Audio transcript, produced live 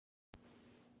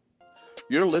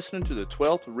You're listening to the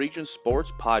 12th Region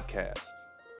Sports Podcast.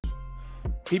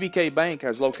 PBK Bank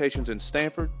has locations in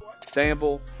Stanford,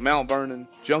 Danville, Mount Vernon,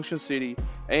 Junction City,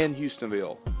 and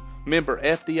Houstonville. Member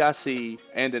FDIC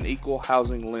and an equal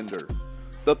housing lender.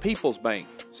 The People's Bank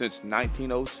since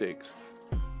 1906.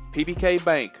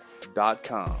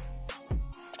 PBKBank.com.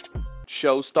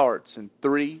 Show starts in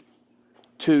 3,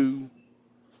 2,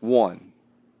 1.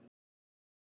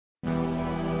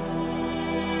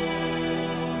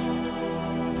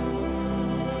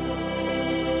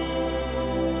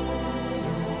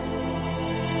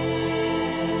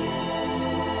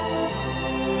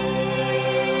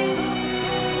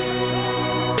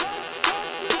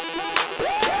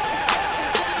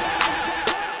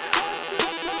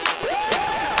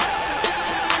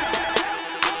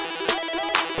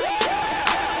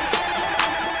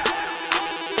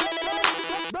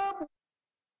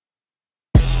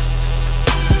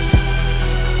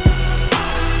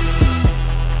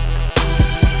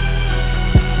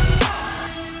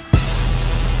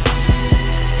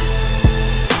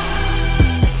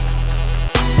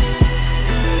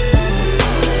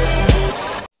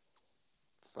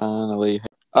 Finally.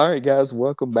 All right, guys,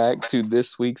 welcome back to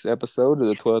this week's episode of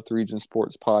the 12th Region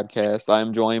Sports Podcast.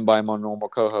 I'm joined by my normal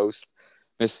co-host,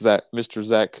 Mr.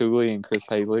 Zach Cooley and Chris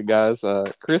Hazlett. Guys,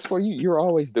 Chris, you're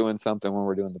always doing something when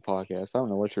we're doing the podcast. I don't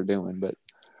know what you're doing, but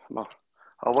I'm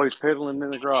always piddling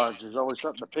in the garage. There's always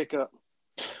something to pick up.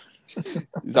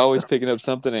 he's always picking up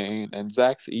something, and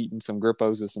Zach's eating some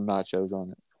grippos with some nachos on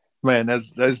it. Man,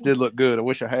 those did look good. I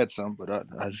wish I had some, but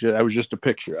that was just a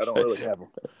picture. I don't really have them.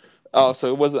 Oh, so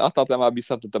it wasn't. I thought that might be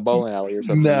something at the bowling alley or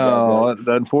something. No,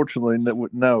 unfortunately,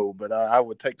 no. But I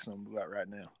would take some about right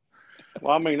now.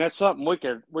 Well, I mean, that's something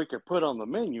we could put on the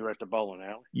menu at the bowling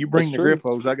alley. You bring That's the true.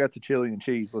 grippos. I got the chili and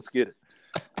cheese. Let's get it.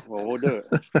 Well, we'll do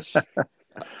it.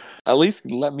 At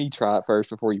least let me try it first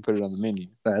before you put it on the menu.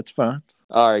 That's fine.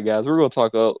 All right, guys, we're going to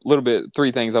talk a little bit,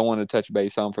 3 things I wanted to touch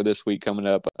base on for this week coming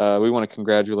up. We want to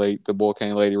congratulate the Bull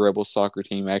County Lady Rebels soccer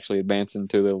team actually advancing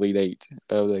to the Elite Eight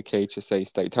of the KHSA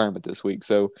state tournament this week.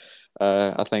 So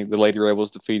I think the Lady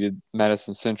Rebels defeated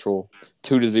Madison Central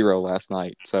 2-0 last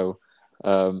night. So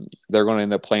they're going to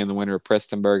end up playing the winner of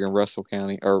Prestonburg and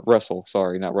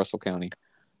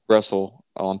Russell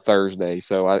on Thursday.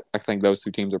 So I think those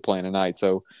 2 teams are playing tonight.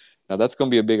 So now that's going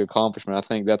to be a big accomplishment. I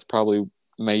think that's probably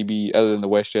maybe, other than the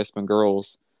West Jessamine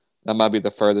girls, that might be the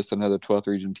furthest another 12th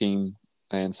region team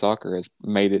in soccer has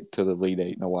made it to the Elite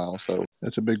Eight in a while. So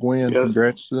that's a big win. Yes.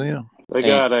 Congrats to them. They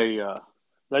got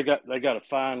a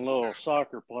fine little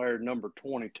soccer player, number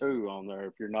 22, on there.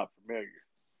 If you're not familiar.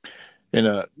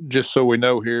 And just so we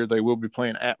know here, they will be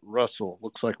playing at Russell.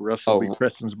 Looks like Russell beat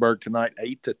Prestonsburg tonight,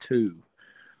 8-2.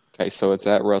 Okay, so it's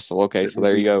at Russell. Okay, so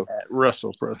there you go. At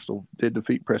Russell did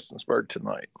defeat Prestonsburg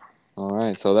tonight. All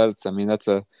right, so where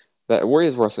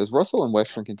is Russell? Is Russell in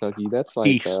Western Kentucky? That's like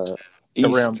East. East.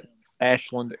 Around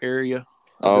Ashland area.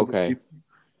 Oh, okay.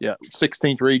 Yeah,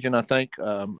 16th region, I think.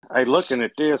 Hey, looking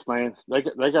at this, man, they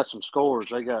got some scores.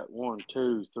 They got 4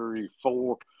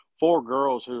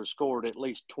 girls who have scored at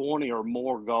least 20 or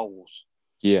more goals.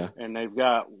 Yeah. And they've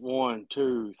got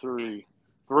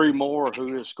 3 more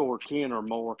who have scored 10 or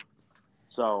more.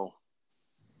 So,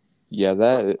 yeah,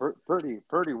 that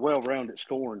pretty well-rounded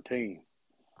scoring team.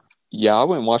 Yeah, I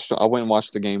went and watched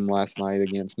the game last night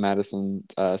against Madison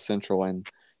Central, and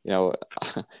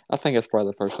I think that's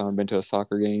probably the first time I've been to a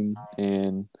soccer game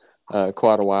in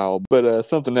quite a while. But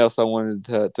something else I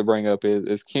wanted to bring up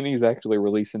is Kenny's actually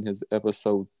releasing his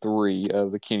episode 3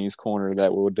 of the Kenny's Corner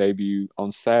that will debut on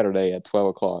Saturday at 12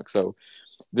 o'clock. So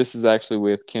this is actually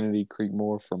with Kennedy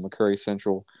Creekmore from McCurry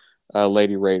Central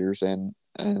Lady Raiders. And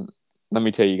let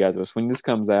me tell you guys this. When this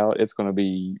comes out, it's going to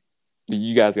be –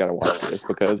 you guys got to watch this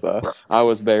because I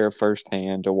was there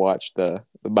firsthand to watch the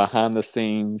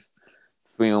behind-the-scenes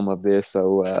film of this.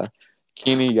 So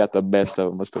Kenny got the best of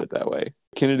them, let's put it that way.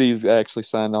 Kennedy's actually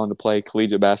signed on to play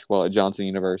collegiate basketball at Johnson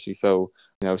University. So,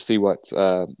 see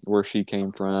where she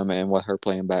came from and what her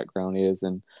playing background is,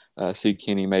 and see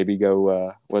Kenny maybe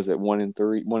go,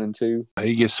 1-2?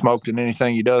 He gets smoked in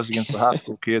anything he does against the high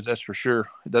school kids, that's for sure.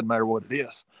 It doesn't matter what it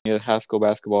is. High school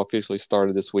basketball officially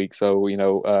started this week. So,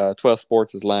 12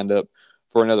 Sports is lined up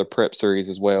for another prep series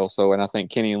as well. So, and I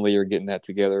think Kenny and Lee are getting that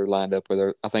together, lined up with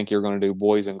her. I think you're going to do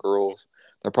boys and girls.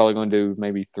 They're probably going to do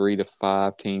maybe 3 to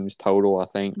 5 teams total, I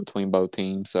think, between both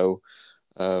teams. So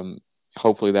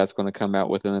hopefully that's going to come out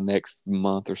within the next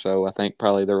month or so. I think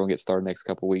probably they're going to get started next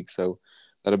couple of weeks. So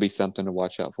that'll be something to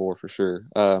watch out for sure.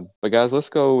 But, guys, let's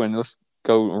go and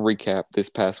recap this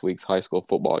past week's high school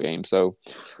football game. So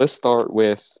let's start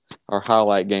with our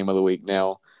highlight game of the week.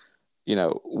 Now,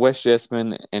 West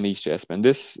Jessamine and East Jessamine.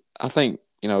 This, I think,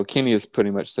 Kenny has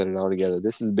pretty much said it all together.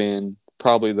 This has been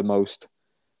probably the most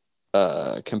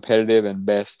competitive and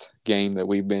best game that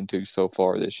we've been to so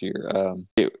far this year. At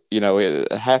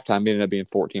halftime ended up being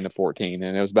 14-14,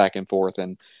 and it was back and forth.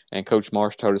 And Coach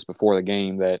Marsh told us before the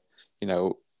game that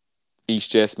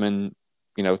East Jessamine,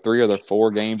 3 of their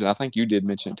 4 games, and I think you did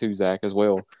mention it too, Zach, as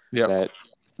well. Yep. That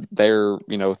their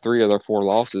 3 of their 4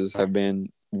 losses have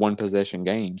been 1 possession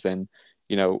games, and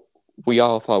we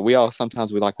all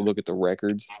sometimes we like to look at the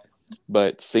records,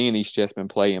 but seeing East Jessamine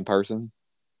play in person,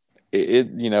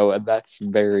 that's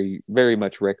very, very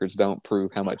much records don't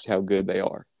prove how good they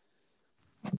are.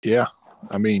 Yeah,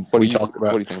 I mean, what do you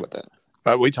think about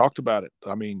that? We talked about it.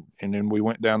 I mean, and then we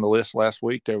went down the list last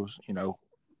week. There was,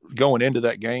 going into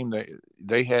that game,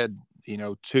 they had,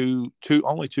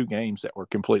 only 2 games that were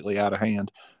completely out of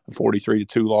hand. A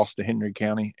 43-2 loss to Henry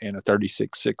County and a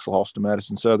 36-6 loss to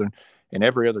Madison Southern. And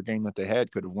every other game that they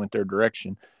had could have went their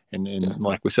direction. And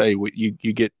like we say,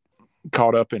 you get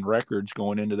caught up in records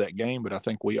going into that game, but I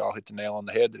think we all hit the nail on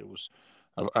the head that it was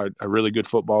a really good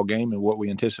football game and what we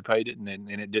anticipated, and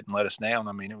it didn't let us down.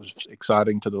 I mean, it was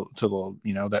exciting to the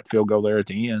that field goal there at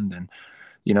the end, and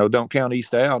don't count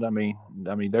East out. I mean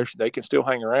they can still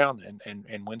hang around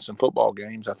and win some football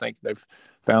games. I think they've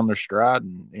found their stride,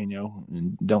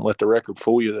 and don't let the record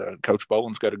fool you. Coach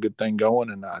Boland's got a good thing going,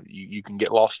 and you can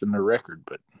get lost in their record,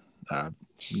 but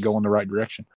go in the right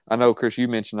direction. I know, Chris, you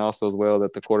mentioned also as well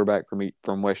that the quarterback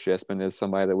from West Jessamine is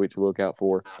somebody that we should look out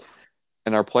for.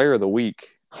 And our player of the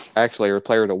week, actually, our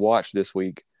player to watch this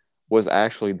week, was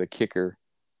actually the kicker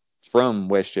from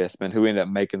West Jessamine, who ended up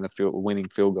making the winning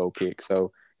field goal kick.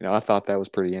 So, I thought that was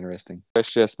pretty interesting.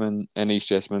 West Jessamine and East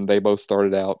Jessamine, they both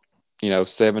started out,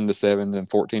 7-7 and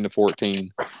 14-14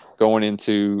 going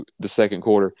into the second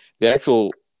quarter. The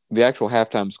actual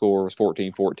halftime score was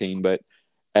 14-14, but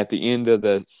at the end of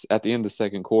the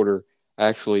second quarter,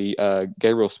 actually,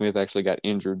 Gabriel Smith actually got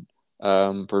injured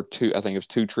for 2. I think it was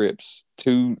 2 trips,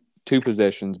 two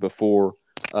possessions before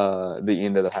the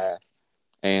end of the half,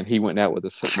 and he went out with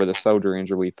a shoulder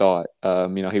injury. We thought,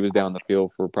 he was down the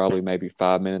field for probably maybe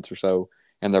 5 minutes or so,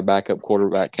 and their backup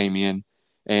quarterback came in,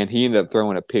 and he ended up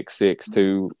throwing a pick six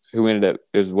to who ended up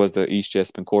was the East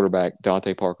Jessamine quarterback,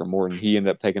 Dante Parker Morton. He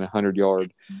ended up taking a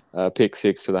 100-yard pick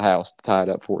six to the house to tie it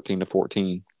up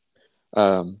 14-14.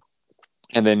 And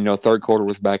then third quarter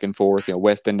was back and forth.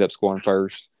 West ended up scoring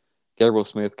first. Gabriel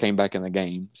Smith came back in the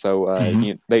game, so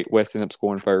West ended up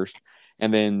scoring first.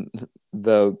 And then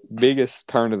the biggest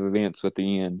turn of events at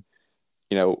the end,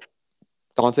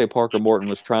 Dante Parker Morton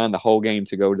was trying the whole game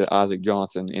to go to Isaac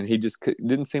Johnson, and he just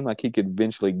didn't seem like he could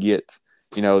eventually get,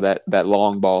 that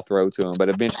long ball throw to him. But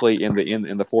eventually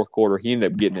in the fourth quarter, he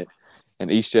ended up getting it,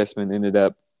 and East Jessamine ended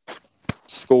up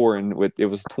scoring it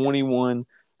was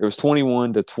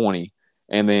 21-20,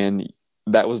 and then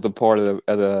that was the part of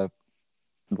the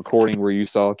recording where you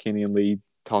saw Kenny and Lee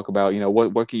talk about,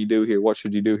 what can you do here? What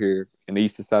should you do here? And the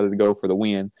East decided to go for the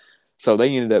win. So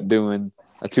they ended up doing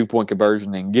a 2-point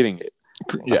conversion and getting it.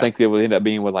 Yeah. I think it would end up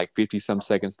being with like 50-some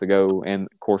seconds to go. And,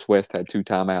 of course, West had 2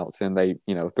 timeouts, and they,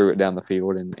 threw it down the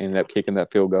field and ended up kicking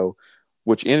that field goal,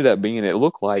 which ended up being, it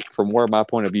looked like, from where my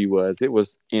point of view was, it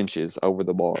was inches over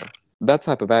the bar. That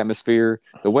type of atmosphere,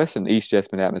 the West and East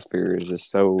Jessamine atmosphere is just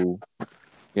so,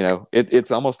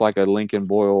 it's almost like a Lincoln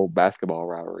Boyle basketball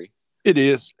rivalry. It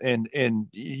is, and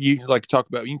you like to talk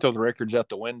about. You can throw the records out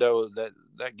the window.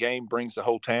 That game brings the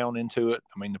whole town into it.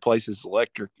 I mean, the place is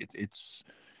electric. It's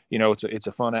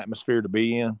a fun atmosphere to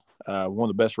be in. One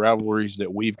of the best rivalries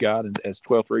that we've got as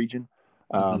 12th region.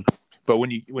 But when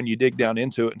you dig down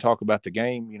into it and talk about the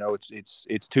game,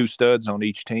 it's 2 studs on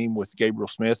each team with Gabriel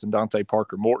Smith and Dante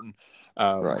Parker Morton.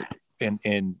 Right. And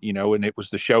it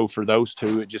was the show for those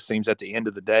 2. It just seems at the end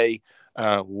of the day,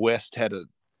 West had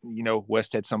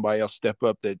somebody else step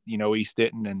up that, East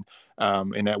didn't.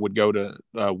 And that would go to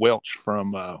Welch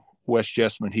from West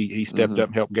Jessamine. He stepped up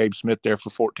and helped Gabe Smith there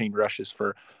for 14 rushes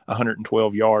for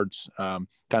 112 yards. Kind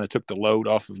of took the load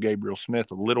off of Gabriel Smith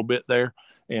a little bit there.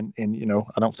 And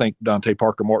I don't think Dante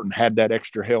Parker Morton had that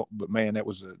extra help, but man, that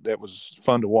was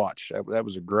fun to watch. That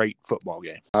was a great football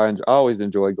game. I always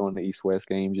enjoy going to East-West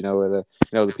games. The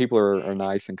people are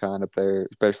nice and kind up there,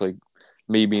 especially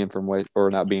me being from West,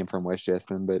 or not being from West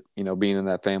Jessamine, but being in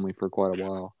that family for quite a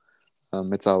while.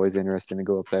 It's always interesting to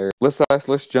go up there.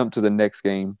 Let's jump to the next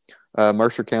game.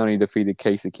 Mercer County defeated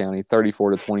Casey County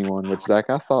 34-21, which, Zach,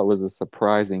 I thought was a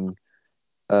surprising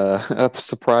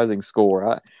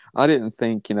score. I didn't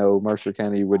think Mercer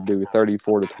County would do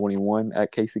 34-21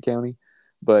 at Casey County,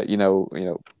 but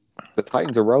the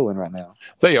Titans are rolling right now.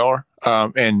 They are,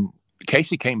 and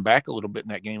Casey came back a little bit in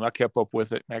that game. I kept up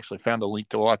with it and actually found a link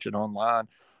to watch it online.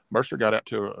 Mercer got out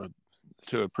to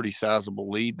a pretty sizable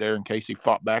lead there, and Casey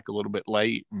fought back a little bit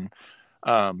late. And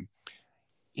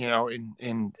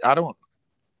and I don't.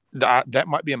 That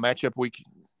might be a matchup week,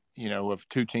 of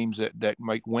two teams that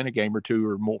might win a game or two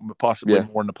or more, possibly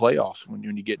more in the playoffs when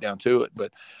you get down to it.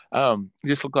 But it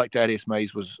just looked like Thaddeus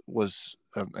Mays was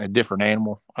a different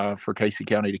animal for Casey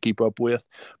County to keep up with.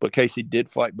 But Casey did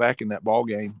fight back in that ball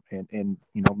game and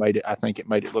made it. I think it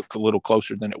made it look a little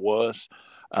closer than it was.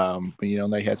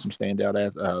 They had some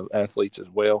standout athletes as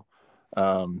well.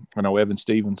 I know Evan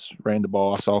Stevens ran the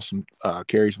ball. I saw some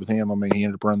carries with him. I mean, he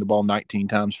ended up running the ball 19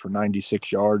 times for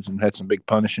 96 yards and had some big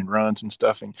punishing runs and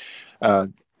stuff. And,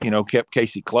 kept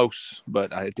Casey close.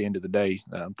 But at the end of the day,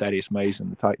 Thaddeus Mays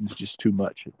and the Titans just too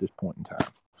much at this point in time.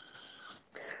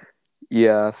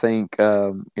 Yeah, I think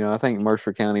I think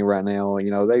Mercer County right now,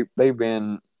 they've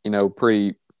been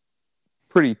pretty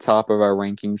top of our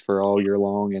rankings for all year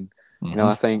long, and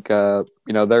I think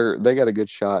they got a good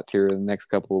shot here in the next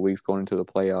couple of weeks going into the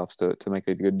playoffs to make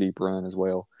a good deep run as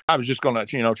well. I was just going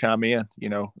to chime in.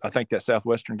 I think that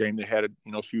Southwestern game they had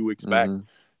a few weeks back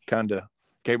kind of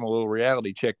gave them a little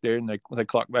reality check there, and they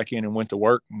clocked back in and went to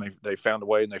work, and they found a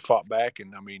way and they fought back,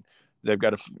 and I mean. They've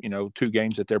got two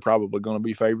games that they're probably going to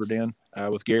be favored in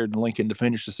with Garrett and Lincoln to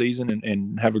finish the season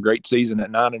and have a great season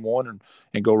at 9-1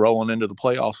 and go rolling into the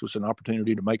playoffs with an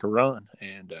opportunity to make a run.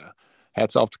 And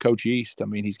hats off to Coach East. I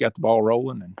mean, he's got the ball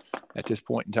rolling, and at this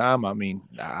point in time, I mean,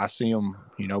 I see him,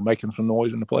 making some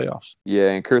noise in the playoffs.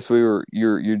 Yeah, and Chris, you're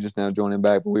just now joining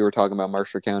back, but we were talking about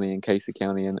Mercer County and Casey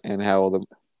County and how the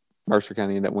Mercer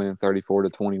County ended up winning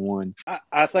 34-21.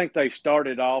 I think they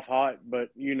started off hot, but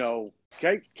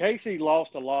Casey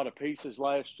lost a lot of pieces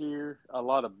last year, a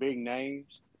lot of big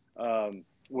names.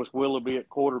 With Willoughby at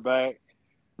quarterback,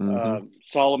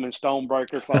 Solomon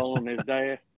Stonebreaker following his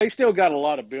dad. They still got a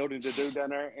lot of building to do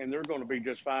down there, and they're going to be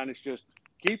just fine. It's just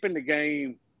keeping the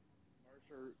game,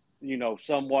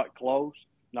 somewhat close,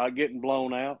 not getting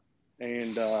blown out,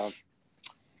 and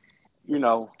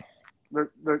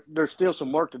there's still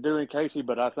some work to do in Casey,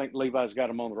 but I think Levi's got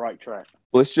them on the right track.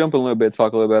 Let's jump a little bit,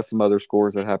 talk a little about some other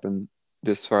scores that happened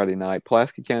this Friday night.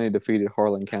 Pulaski County defeated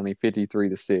Harlan County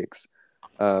 53-6.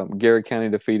 Garrett County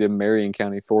defeated Marion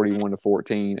County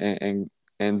 41-14.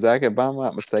 And Zach, if I'm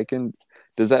not mistaken,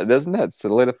 doesn't that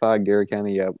solidify Garrett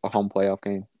County a home playoff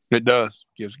game? It does.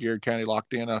 Gives Garrett County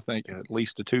locked in, I think, at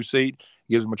least a 2 seed.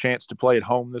 Gives them a chance to play at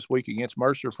home this week against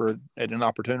Mercer at an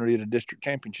opportunity at a district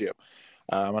championship.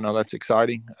 I know that's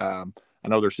exciting. I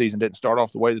know their season didn't start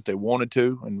off the way that they wanted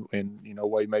to, and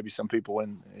way maybe some people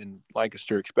in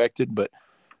Lancaster expected. But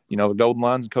the Golden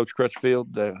Lions and Coach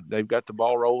Crutchfield, they've got the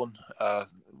ball rolling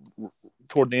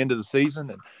toward the end of the season,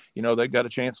 and they've got a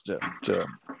chance to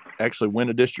actually win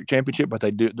a district championship. But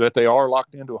they are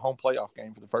locked into a home playoff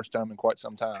game for the first time in quite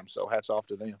some time. So hats off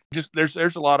to them. Just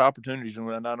there's a lot of opportunities,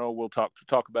 and I know we'll talk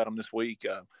about them this week.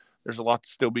 There's a lot to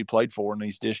still be played for in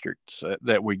these districts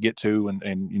that we get to.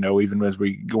 And even as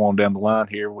we go on down the line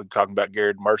here, we're talking about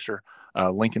Garrett and Mercer.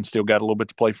 Lincoln still got a little bit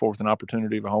to play for with an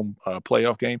opportunity of a home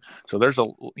playoff game. So there's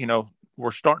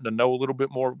we're starting to know a little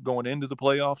bit more going into the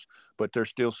playoffs, but there's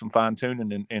still some fine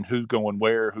tuning and who's going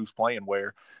where, who's playing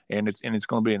where. And it's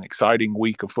going to be an exciting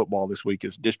week of football this week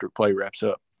as district play wraps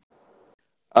up.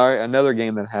 All right. Another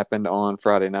game that happened on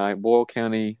Friday night, Boyle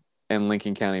County and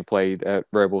Lincoln County played at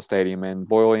Rebel Stadium, and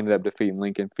Boyle ended up defeating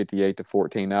Lincoln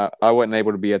 58-14. I wasn't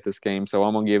able to be at this game, so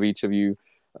I'm going to give each of you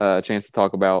a chance to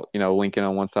talk about, Lincoln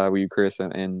on one side with you, Chris,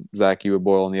 and Zach, you with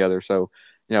Boyle on the other. So,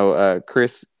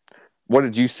 Chris, what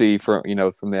did you see from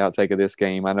the outtake of this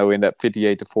game? I know it ended up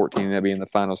 58-14, that being the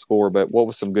final score, but what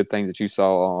was some good things that you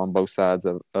saw on both sides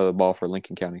of the ball for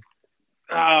Lincoln County?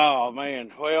 Oh,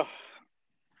 man. Well,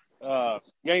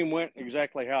 game went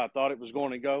exactly how I thought it was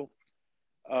going to go.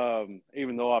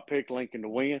 Even though I picked Lincoln to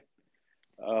win,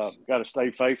 got to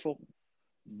stay faithful.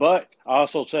 But I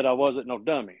also said I wasn't no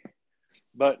dummy.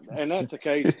 And that's the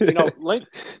case.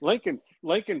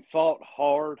 Lincoln fought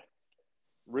hard,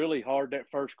 really hard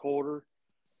that first quarter,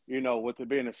 with it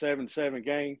being a 7-7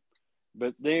 game.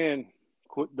 But then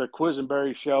the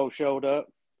Quisenberry show showed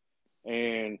up,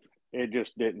 and it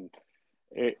just didn't.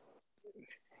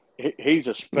 He's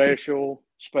a special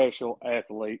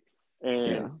athlete.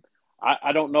 And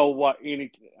I don't know what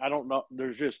I don't know.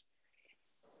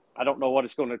 I don't know what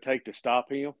it's going to take to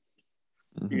stop him,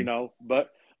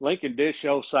 but Lincoln did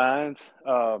show signs.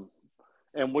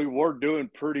 And we were doing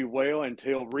pretty well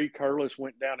until Reed Curlis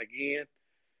went down again,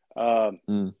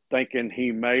 thinking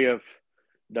he may have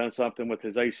done something with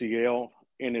his ACL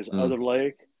in his other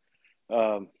leg.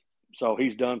 So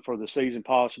he's done for the season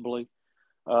possibly.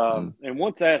 And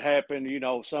once that happened,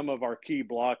 some of our key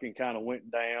blocking kind of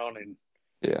went down, and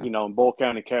Yeah. and Bull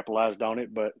County capitalized on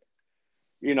it. But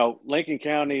Lincoln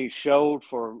County showed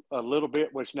for a little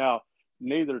bit, which now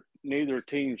neither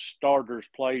team's starters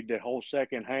played the whole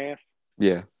second half.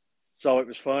 Yeah. So it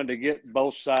was fun to get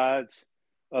both sides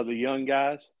of the young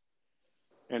guys.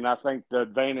 And I think the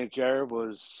advantage there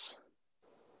was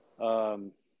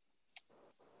Bull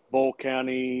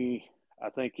County. I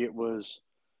think it was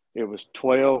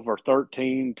 12 or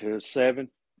 13-7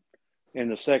 in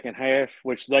the second half,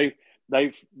 which they've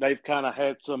kind of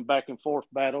had some back and forth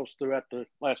battles throughout the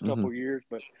last couple of years.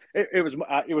 But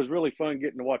it was really fun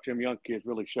getting to watch them young kids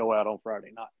really show out on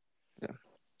Friday night. Yeah.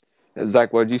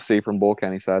 Zach, what did you see from Bull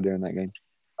County side during that game?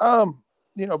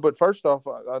 But first off,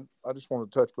 I just want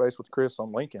to touch base with Chris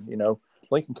on Lincoln.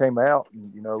 Lincoln came out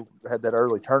and, had that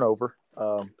early turnover.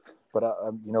 But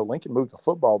Lincoln moved the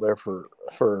football there for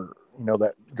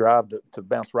that drive to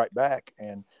bounce right back.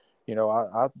 And,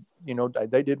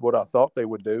 they did what I thought they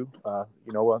would do,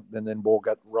 and then Bull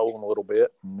got rolling a little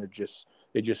bit, and it just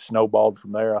snowballed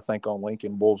from there. I think on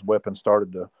Lincoln, Bull's weapons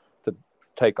started to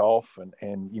take off. And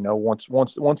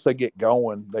once they get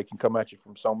going, they can come at you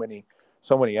from so many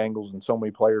angles and so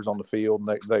many players on the field.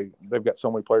 And they've got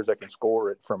so many players that can score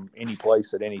it from any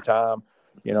place at any time,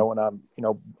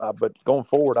 but going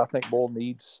forward, I think Bull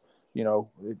needs,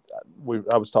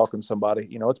 I was talking to somebody,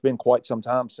 it's been quite some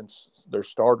time since their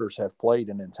starters have played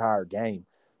an entire game,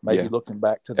 maybe looking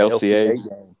back to the LCA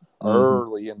game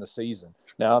early in the season.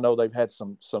 Now I know they've had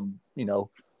some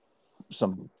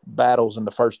battles in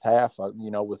the first half,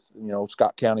 with,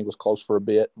 Scott County was close for a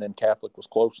bit, and then Catholic was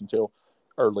close until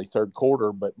early third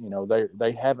quarter, but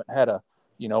they haven't had a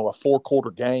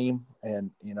 4-quarter game,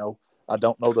 and I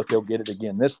don't know that they'll get it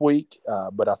again this week,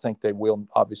 but I think they will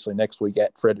obviously next week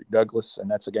at Frederick Douglass,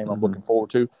 and that's a game I'm looking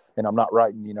forward to. And I'm not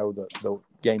writing the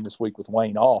game this week with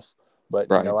Wayne off, but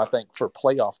I think for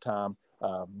playoff time,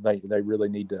 they really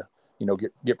need to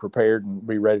get prepared and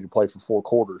be ready to play for 4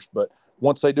 quarters. But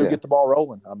once they do get the ball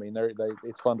rolling, I mean,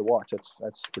 it's fun to watch.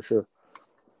 That's for sure.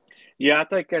 Yeah, I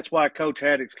think that's why Coach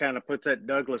Haddix kind of puts that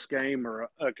Douglas game or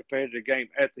a competitive game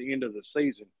at the end of the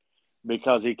season,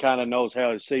 because he kind of knows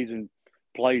how his season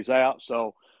plays out.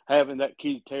 So having that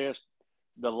key test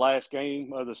the last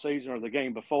game of the season or the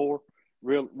game before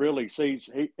really sees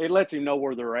 – it lets him know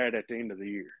where they're at the end of the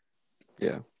year.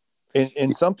 Yeah.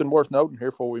 And something worth noting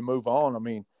here before we move on, I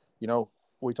mean,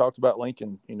 we talked about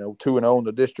Lincoln, 2-0 in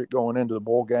the district going into the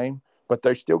bowl game, but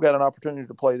they still got an opportunity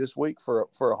to play this week for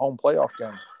a home playoff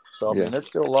game. So, I mean, there's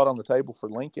still a lot on the table for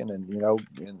Lincoln, and,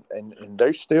 and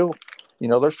there's still,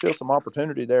 there's still some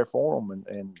opportunity there for them.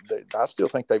 And I still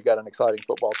think they've got an exciting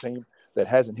football team that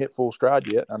hasn't hit full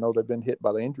stride yet. I know they've been hit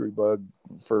by the injury bug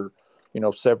for,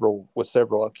 several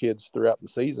kids throughout the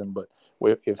season. But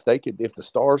if the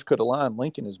stars could align,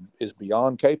 Lincoln is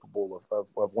beyond capable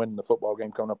of winning the football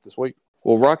game coming up this week.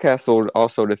 Well, Rockcastle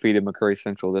also defeated McCurry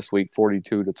Central this week,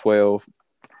 42-12.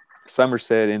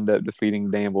 Somerset ended up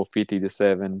defeating Danville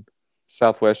 50-7.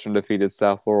 Southwestern defeated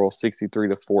South Laurel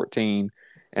 63-14,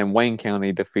 and Wayne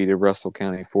County defeated Russell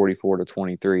County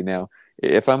 44-23. Now,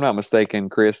 if I'm not mistaken,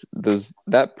 Chris, does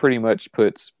that pretty much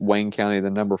puts Wayne County the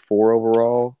number 4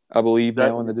 overall, I believe,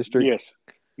 now in the district?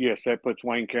 Yes, that puts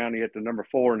Wayne County at the number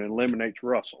 4 and eliminates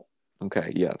Russell.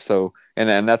 Okay, yeah. So,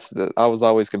 and that's I was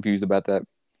always confused about that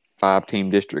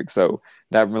 5-team district. So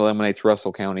that eliminates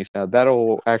Russell County.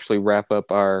 That'll actually wrap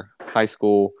up our high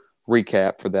school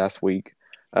recap for this week.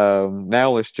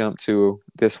 Now let's jump to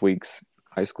this week's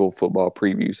high school football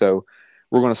preview. So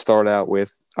we're going to start out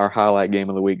with our highlight game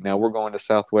of the week. Now we're going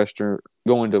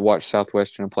to watch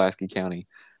Southwestern and Pulaski County.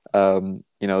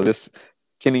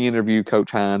 Kenny interviewed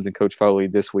Coach Hines and Coach Foley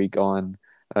this week on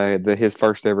his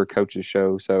first ever coaches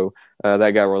show. So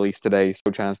that got released today. So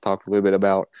Coach Hines talked a little bit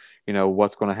about,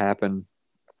 what's going to happen,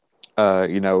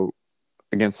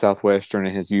 against Southwestern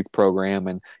and his youth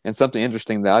program. And something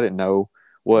interesting that I didn't know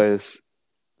was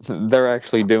they're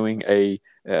actually doing a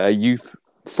youth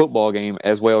football game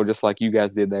as well, just like you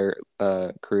guys did there,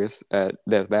 Chris, at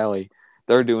Death Valley.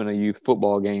 They're doing a youth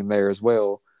football game there as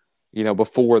well,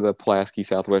 before the Pulaski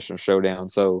Southwestern showdown.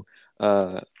 So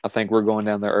I think we're going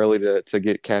down there early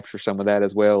to capture some of that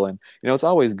as well. And, it's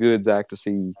always good, Zach, to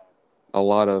see a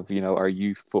lot of, our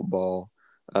youth football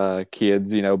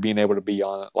kids, being able to be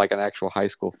on like an actual high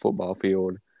school football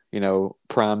field,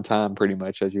 prime time pretty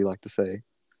much, as you like to say.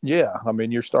 Yeah, I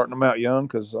mean, you're starting them out young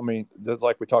because, I mean,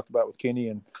 like we talked about with Kenny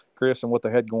and Chris and what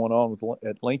they had going on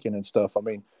at Lincoln and stuff. I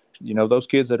mean, those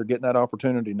kids that are getting that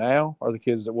opportunity now are the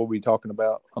kids that we'll be talking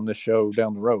about on this show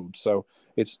down the road. So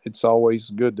it's always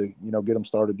good to, get them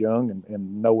started young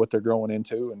and know what they're growing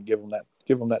into and give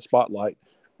give them that spotlight,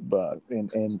 but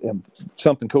and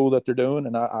something cool that they're doing,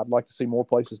 and I'd like to see more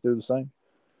places do the same.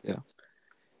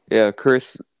 Yeah,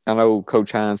 Chris. I know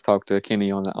Coach Hines talked to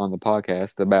Kenny on the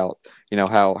podcast about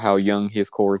how young his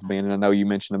core has been, and I know you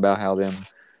mentioned about how them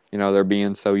they're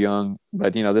being so young,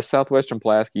 but this Southwestern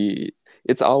Pulaski,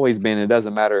 it's always been. It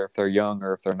doesn't matter if they're young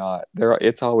or if they're not.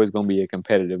 It's always going to be a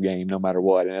competitive game, no matter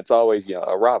what, and it's always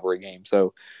a rivalry game.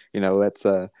 So, that's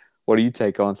what do you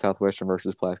take on Southwestern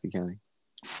versus Pulaski County?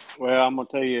 Well, I'm gonna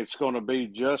tell you, it's going to be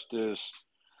just as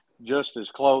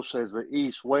close as the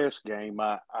East-West game.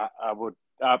 I would,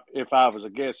 if I was a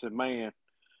guessing man.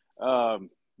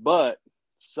 But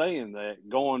saying that,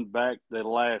 going back the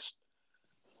last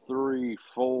 4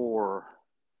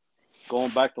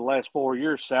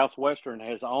 years, Southwestern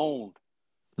has owned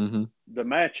the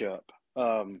matchup.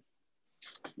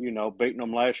 Beating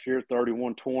them last year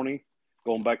 31-20,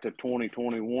 going back to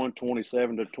 2021,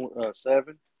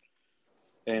 27-7,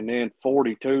 and then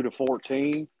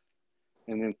 42-14.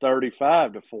 And then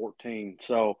 35-14.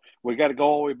 So we got to go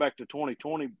all the way back to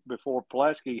 2020 before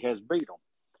Pulaski has beat them.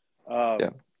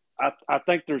 I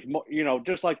think there's more,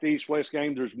 just like the East-West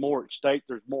game, there's more at stake.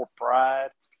 There's more pride.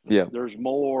 Yeah. There's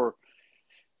more.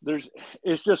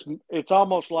 It's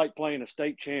almost like playing a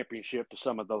state championship to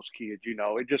some of those kids.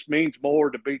 It just means more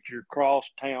to beat your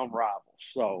cross-town rivals.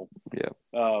 So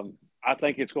I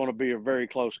think it's going to be a very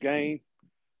close game.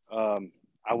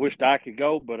 I wished I could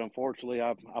go, but unfortunately,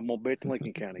 I'm gonna bet the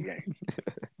Lincoln County game.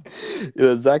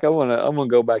 Zach, I'm gonna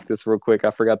go back this real quick. I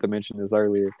forgot to mention this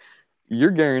earlier. Your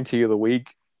guarantee of the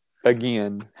week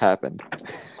again happened.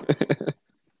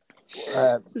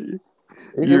 It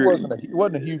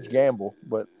wasn't a huge gamble,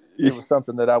 but it was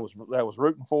something that I was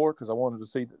rooting for because I wanted to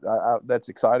see. That's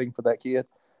exciting for that kid,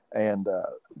 and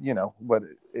but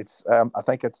it's I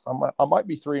think I might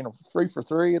be 3 for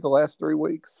 3 of the last 3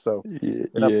 weeks. So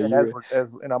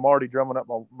and I'm already drumming up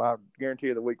my guarantee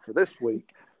of the week for this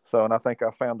week. So and I think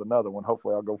I found another one.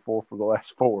 Hopefully I'll go 4 for the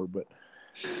last 4. But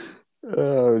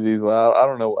oh geez, well I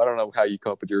don't know how you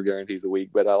come up with your guarantees of the week,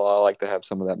 but I like to have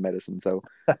some of that medicine. So,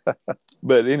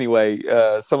 but anyway,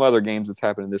 some other games that's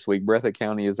happening this week. Breathitt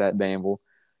County is at Danville.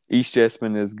 East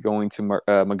Jessamine is going to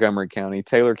Montgomery County.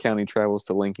 Taylor County travels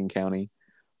to Lincoln County.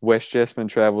 West Jessamine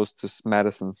travels to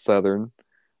Madison Southern.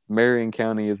 Marion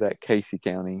County is at Casey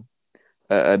County.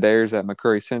 Adair's at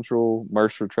McCurry Central.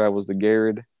 Mercer travels to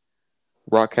Garrett.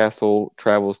 Rockcastle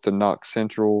travels to Knox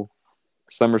Central.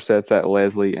 Somerset's at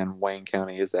Leslie, and Wayne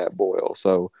County is at Boyle.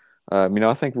 So, I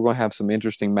think we're going to have some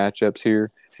interesting matchups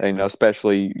here.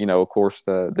 Especially, of course,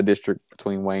 the district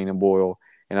between Wayne and Boyle.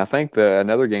 And I think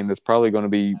another game that's probably going to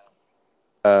be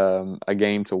a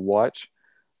game to watch,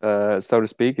 so to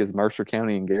speak, is Mercer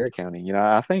County and Garrett County.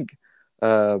 I think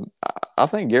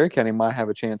Garrett County might have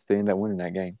a chance to end up winning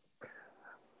that game.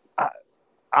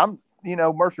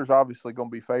 Mercer's obviously going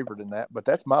to be favored in that, but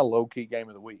that's my low-key game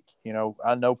of the week.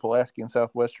 I know Pulaski and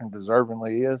Southwestern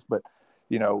deservingly is, but,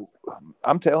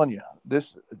 I'm telling you,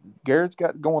 Garrett's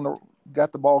got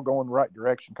the ball going the right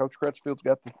direction. Coach Crutchfield's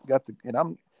got the,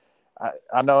 and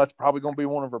I know that's probably going to be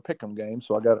one of our pick'em games,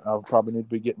 so I'll probably need to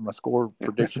be getting my score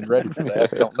prediction ready for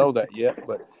that. I don't know that yet,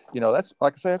 but that's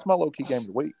like I say, that's my low key game of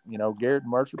the week. Garrett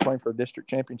and Mercer playing for a district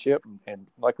championship, and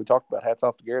like we talked about, hats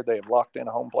off to Garrett. They have locked in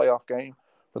a home playoff game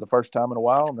for the first time in a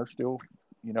while, and they're still,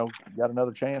 got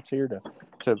another chance here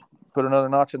to put another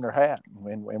notch in their hat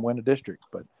and win a district.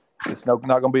 But it's not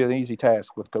going to be an easy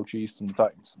task with Coach East and the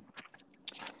Titans.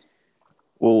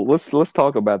 Well, let's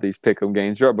talk about these pick'em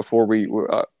games right before we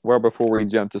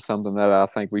jump to something that I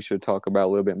think we should talk about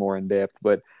a little bit more in depth.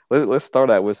 But let's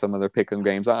start out with some of their pick'em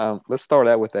games. Let's start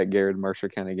out with that Garrett Mercer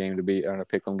County game to be on our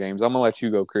pick'em games. I'm gonna let you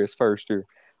go, Chris, first here.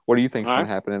 What do you think is going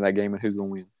to happen in that game, and who's going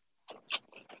to win?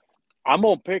 I'm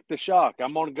gonna pick the shock.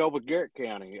 I'm gonna go with Garrett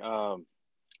County. I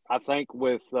think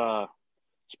with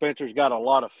Spencer's got a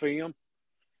lot of film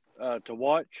to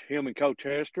watch. Him and Coach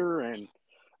Hester and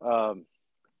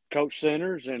Coach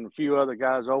Centers and a few other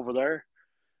guys over there.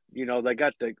 They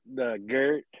got the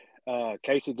Garrett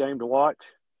Casey game to watch,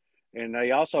 and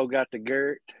they also got the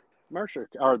Garrett Mercer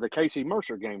or the Casey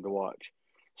Mercer game to watch.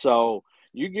 So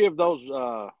you give those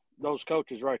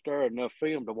coaches right there enough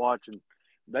film to watch, and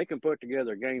they can put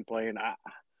together a game plan.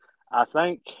 I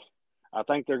think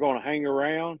they're going to hang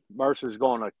around. Mercer's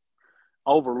going to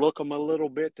overlook them a little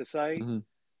bit, to say. Mm-hmm.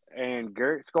 And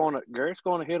Garrett's going to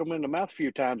hit them in the mouth a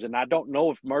few times, and I don't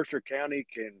know if Mercer County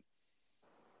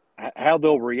how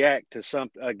they'll react to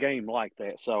a game like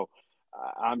that. So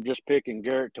I'm just picking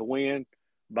Garrett to win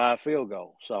by a field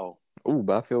goal. So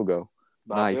by a field goal.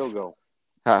 By a field goal.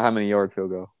 How many yard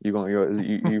field goal? You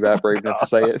that brave enough to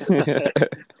say it?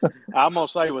 I'm gonna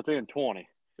say within 20.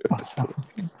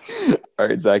 All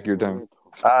right, Zach, your turn.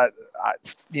 I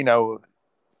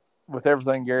with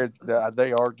everything, Garrett,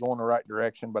 they are going the right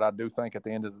direction, but I do think at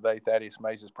the end of the day, Thaddeus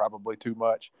Mays is probably too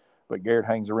much. But Garrett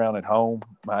hangs around at home,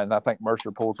 and I think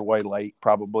Mercer pulls away late,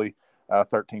 probably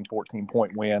 13,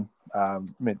 14-point win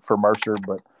for Mercer.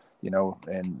 But,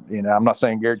 I'm not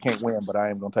saying Garrett can't win, but I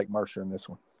am going to take Mercer in this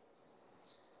one.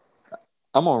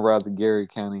 I'm going to ride the Gary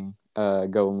County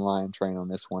Golden Lion train on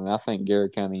this one. And I think Gary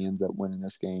County ends up winning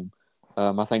this game.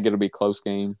 I think it'll be a close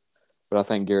game, but I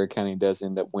think Gary County does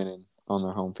end up winning on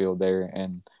their home field there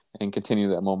and continue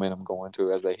that momentum going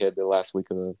to as they head the last week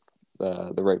of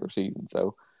the regular season.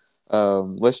 So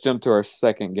let's jump to our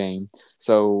second game.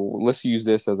 So let's use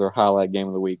this as our highlight game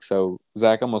of the week. So,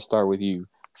 Zach, I'm going to start with you.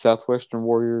 Southwestern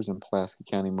Warriors and Pulaski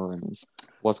County Maroons.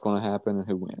 What's going to happen and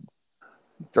who wins?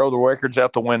 Throw the records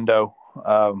out the window.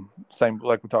 Same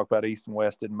like we talked about, East and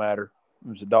West didn't matter. It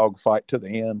was a dogfight to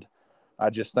the end. I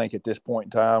just think at this point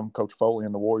in time, Coach Foley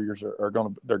and the Warriors are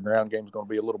going to – their ground game is going to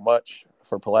be a little much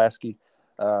for Pulaski.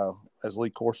 As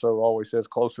Lee Corso always says,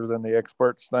 closer than the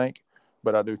experts think.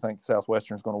 But I do think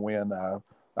Southwestern is going to win.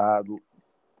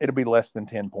 It'll be less than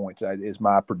 10 points is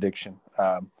my prediction.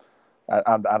 I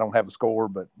don't have a score,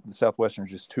 but Southwestern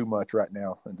is just too much right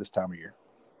now at this time of year.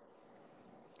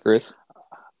 Chris?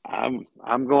 I'm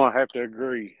going to have to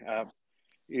agree.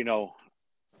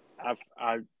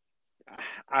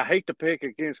 I hate to pick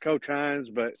against Coach Hines,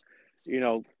 but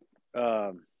they're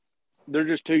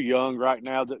just too young right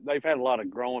now. They've had a lot of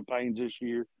growing pains this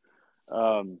year.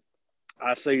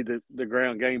 I see the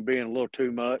ground game being a little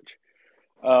too much.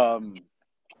 I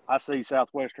see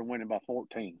Southwestern winning by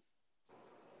 14.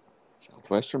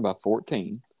 Southwestern by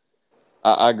 14.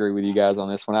 I agree with you guys on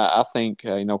this one. I think,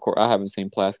 I haven't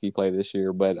seen Pulaski play this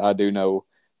year, but I do know,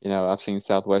 I've seen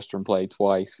Southwestern play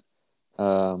twice.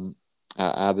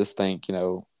 I just think,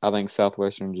 I think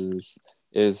Southwestern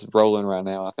is rolling right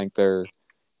now. I think they're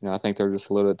just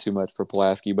a little bit too much for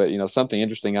Pulaski. But, something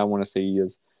interesting I want to see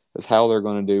is how they're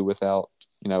going to do without,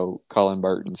 Colin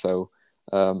Burton. So,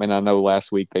 and I know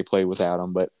last week they played without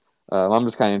him, but I'm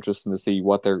just kind of interested to see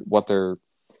what their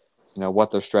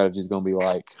strategy is going to be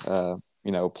like.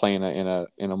 Playing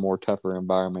in a more tougher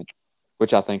environment,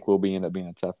 which I think will end up being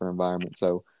a tougher environment.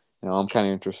 So, I'm kind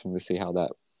of interested to see how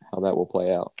that will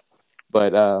play out.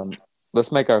 But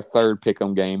let's make our third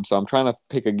pick'em game. So I'm trying to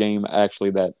pick a game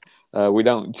actually that we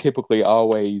don't typically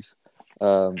always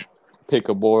pick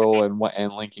a Boyle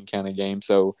and Lincoln County game.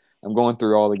 So I'm going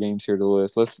through all the games here to the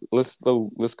list. Let's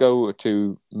go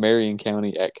to Marion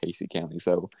County at Casey County.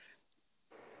 So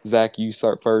Zach, you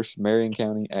start first. Marion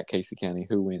County at Casey County.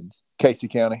 Who wins? Casey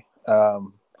County.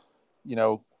 Marion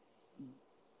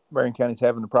County's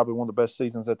having probably one of the best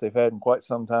seasons that they've had in quite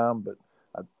some time, but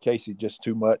Casey just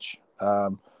too much.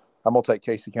 I'm going to take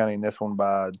Casey County in this one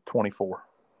by 24.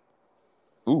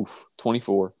 Oof,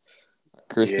 24.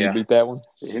 Chris, Yeah. Can you beat that one?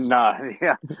 Nah,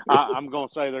 yeah. I'm going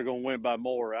to say they're going to win by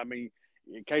more. I mean,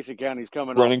 Casey County's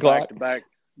coming running off clock?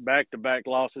 back-to-back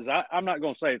losses. I'm not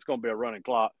going to say it's going to be a running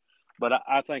clock, but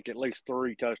I think at least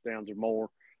 3 touchdowns or more.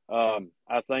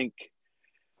 I think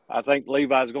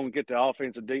Levi's going to get the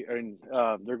offensive and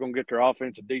they're going to get their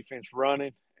offensive defense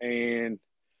running, and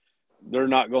they're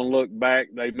not going to look back.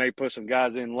 They may put some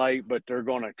guys in late, but they're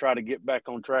going to try to get back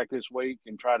on track this week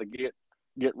and try to get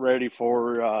ready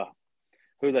for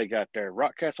who they got there.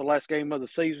 Rockcastle last game of the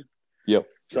season. Yep.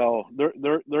 So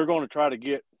they're going to try to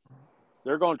get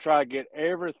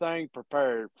everything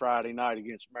prepared Friday night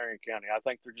against Marion County. I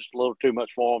think they're just a little too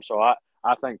much for them. So I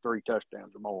think 3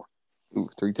 touchdowns or more. Ooh,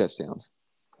 3 touchdowns.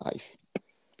 Nice.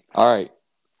 All right,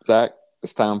 Zach,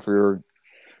 it's time for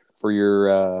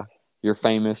your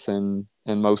famous and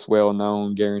most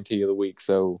well-known guarantee of the week.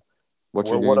 So what's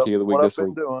your guarantee of the week this week?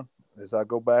 What I've been doing is I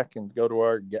go back and go to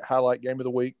our highlight game of the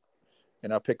week,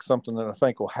 and I pick something that I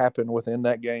think will happen within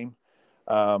that game.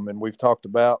 And we've talked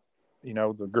about,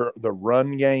 the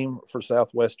run game for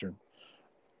Southwestern.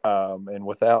 And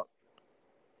without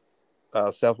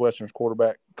Southwestern's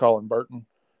quarterback, Colin Burton,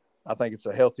 I think it's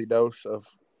a healthy dose of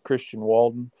Christian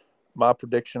Walden. My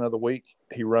prediction of the week,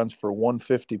 he runs for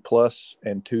 150 plus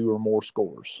and 2 or more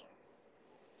scores.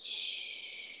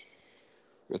 It's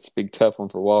a big tough one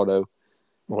for Waldo.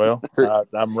 Well,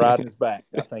 I'm riding his back.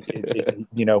 I think,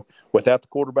 without the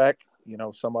quarterback, he's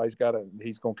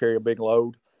going to carry a big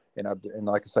load. And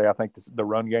like I say, I think the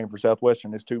run game for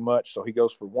Southwestern is too much. So he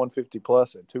goes for 150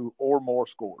 plus and 2 or more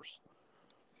scores.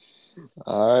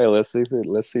 All right, let's see if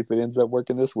it ends up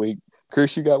working this week.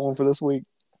 Chris, you got one for this week?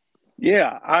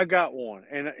 Yeah, I got one,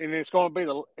 and it's going to be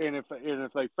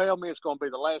if they fail me, it's going to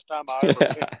be the last time I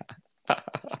ever pick.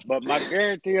 But my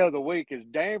guarantee of the week is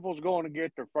Danville's going to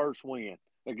get their first win.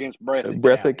 against Breathitt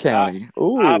Breathitt County. County.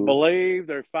 Ooh. I believe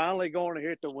they're finally going to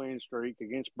hit the win streak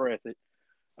against Breathitt.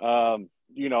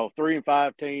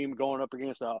 3-5 team going up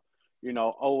against a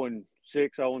 0-6,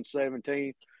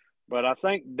 0-17. But I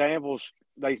think Danville's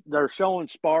they're showing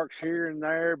sparks here and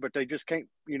there, but they just can't.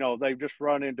 They've just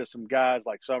run into some guys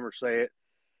like Somerset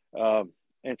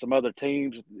and some other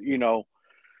teams.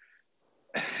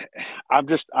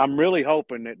 I'm really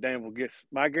hoping that Danville gets.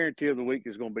 My guarantee of the week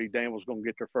is going to be Danville's going to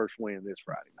get their first win this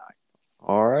Friday night.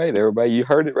 All right, everybody, you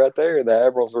heard it right there. The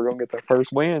Admirals are going to get their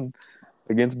first win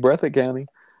against Breathitt County.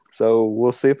 So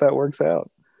we'll see if that works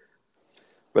out.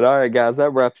 But all right, guys,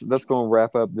 that's going to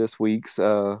wrap up this week's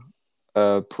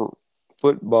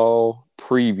football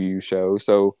preview show.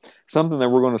 So something that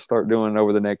we're going to start doing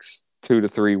over the next 2 to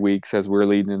 3 weeks as we're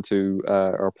leading into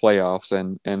our playoffs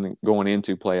and going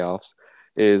into playoffs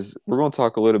is we're going to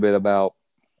talk a little bit about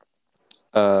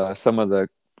some of the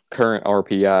current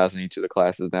RPIs in each of the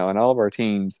classes now. And all of our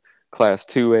teams, class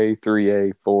 2A,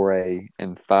 3A, 4A,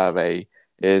 and 5A,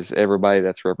 is everybody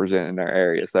that's represented in our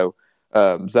area. So,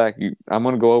 Zach, I'm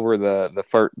going to go over the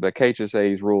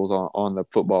KHSA's rules on the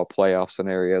football playoff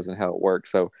scenarios and how it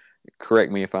works. So,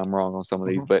 correct me if I'm wrong on some of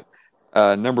these. But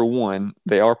number one,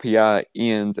 the RPI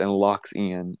ends and locks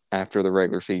in after the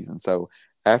regular season. So,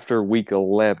 after week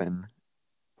 11,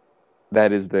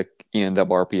 that is the end of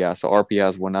RPI. So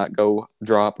RPIs will not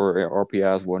drop or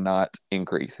RPIs will not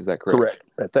increase. Is that correct? Correct.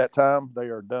 At that time, they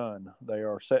are done. They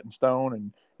are set in stone,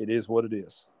 and it is what it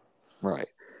is. Right.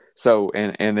 So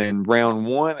and then round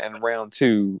 1 and round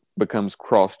 2 becomes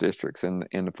cross districts in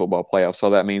the football playoffs. So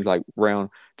that means like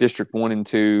round district 1 and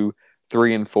 2,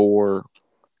 3 and 4,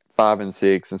 5 and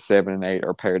 6, and 7 and 8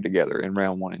 are paired together in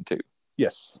round 1 and 2.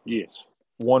 Yes.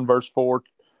 1 versus 4.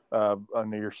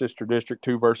 Under your sister district,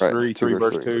 2 versus 3, 3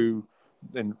 versus 2,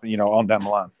 and on down the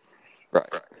line. Right.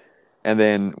 And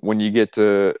then when you get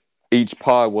to each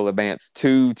pod will advance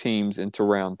 2 teams into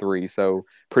round 3. So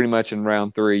pretty much in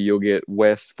round 3, you'll get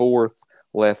West 4th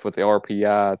left with the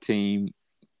RPI team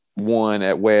 1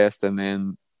 at West, and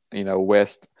then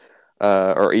West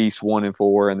or East 1 and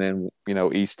 4, and then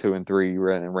East 2 and 3 in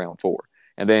round 4,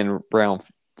 and then round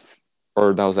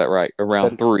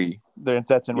 3.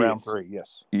 That's in round 3,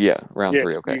 yes. Yeah, round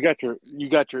 3. Okay. You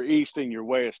got your East and your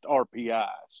West RPIs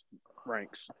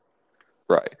ranks.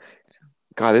 Right.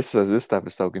 God, this stuff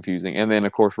is so confusing. And then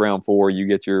of course round 4, you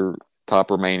get your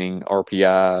top remaining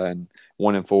RPI and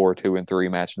 1 and 4, 2 and 3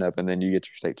 matching up, and then you get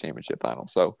your state championship final.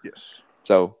 So yes.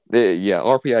 So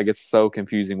RPI gets so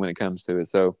confusing when it comes to it.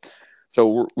 So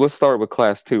let's start with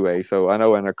class 2A. So I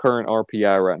know in our current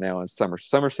RPI right now in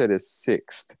Somerset is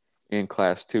 6th in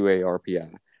class 2A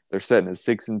RPI. They're setting at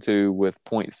 6-2 with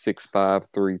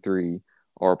 .6533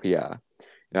 RPI.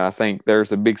 Now I think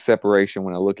there's a big separation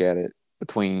when I look at it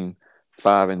between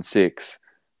 5 and 6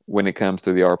 when it comes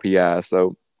to the RPI.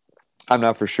 So I'm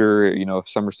not for sure, if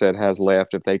Somerset has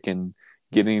left, if they can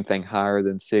get anything higher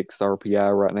than 6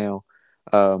 RPI right now.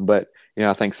 But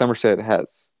I think Somerset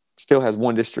still has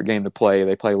 1 district game to play.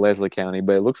 They play Leslie County,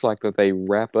 but it looks like that they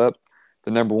wrap up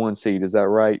the number 1 seed. Is that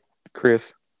right,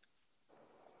 Chris?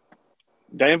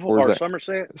 Danville or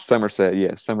Somerset? Somerset,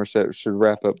 yes. Somerset should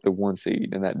wrap up the 1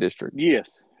 seed in that district.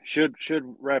 Yes, should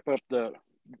wrap up the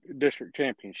district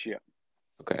championship.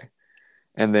 Okay.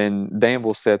 And then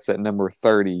Danville sets at number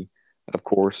 30. Of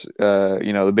course,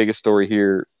 the biggest story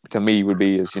here to me would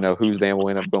be is, who's Danville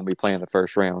end up going to be playing the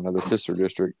first round of the sister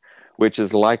district, which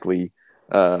is likely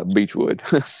Beechwood.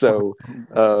 So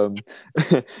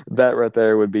that right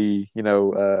there would be,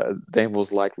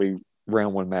 Danville's likely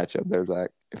round 1 matchup there,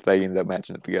 Zach, if they ended up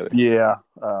matching it together. Yeah.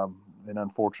 And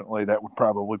unfortunately, that would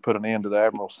probably put an end to the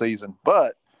Admiral season.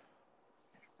 But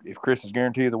if Chris's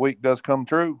guarantee of the week does come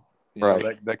true,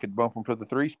 that could bump them to the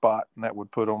 3 spot, and that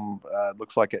would put them,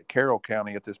 looks like, at Carroll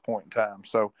County at this point in time.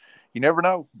 So you never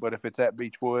know. But if it's at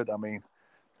Beechwood,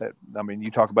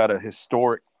 you talk about a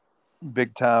historic,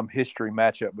 big-time history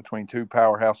matchup between 2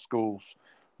 powerhouse schools.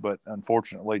 But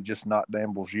unfortunately, just not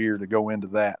Danville's year to go into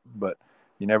that. But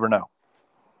you never know.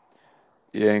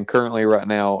 Yeah, and currently right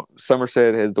now,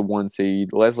 Somerset has the 1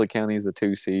 seed, Leslie County is the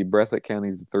 2 seed, Breathitt County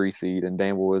is the 3 seed, and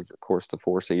Danville is, of course, the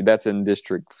 4 seed. That's in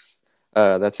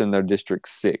their District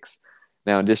 6.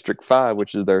 Now, in District 5,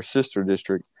 which is their sister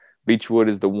district, Beechwood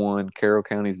is the 1, Carroll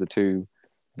County is the 2,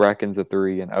 Bracken's the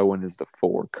 3, and Owen is the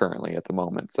 4 currently at the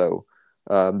moment. So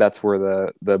that's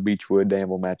where the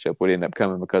Beechwood-Danville matchup would end up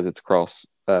coming because it's cross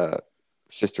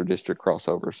sister district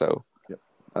crossover. So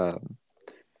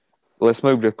let's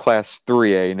move to Class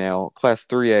 3A now. Class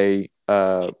 3A,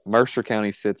 Mercer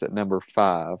County sits at number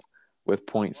 5 with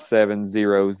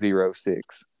 .7006.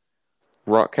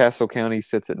 Rockcastle County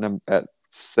sits at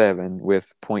 7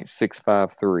 with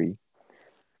 .653.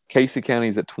 Casey County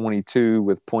is at 22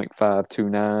 with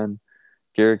 .529.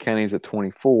 Garrett County is at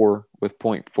 24 with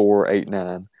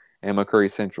 .489. And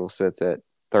McCurry Central sits at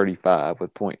 35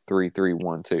 with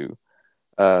 .3312.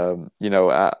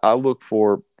 I look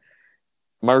for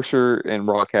Mercer and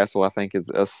Rockcastle, I think, is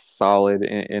a solid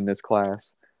in this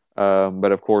class.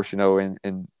 But of course,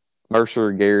 in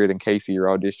Mercer, Garrett, and Casey are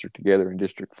all district together in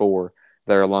District 4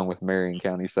 there, along with Marion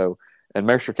County. So, and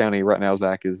Mercer County right now,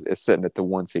 Zach, is sitting at the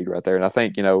 1 seed right there. And I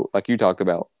think, like you talked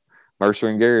about, Mercer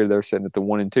and Garrett, they're sitting at the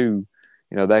 1 and 2.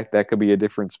 That could be a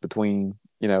difference between,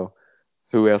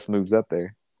 who else moves up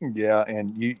there. Yeah,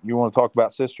 and you want to talk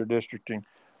about sister districting.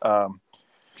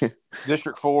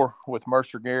 District 4 with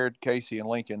Mercer, Garrett, Casey, and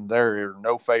Lincoln, there are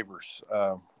no favors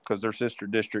because their sister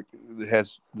district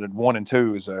has the 1 and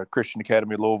 2 is Christian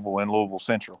Academy Louisville and Louisville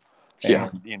Central. Yeah.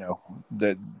 And,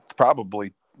 that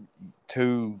probably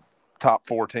 2 top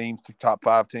 4 teams, top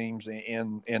 5 teams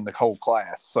in the whole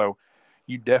class. So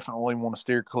you definitely want to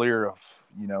steer clear of,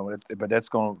 but that's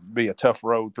going to be a tough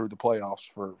road through the playoffs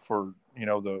for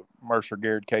the Mercer,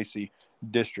 Garrett, Casey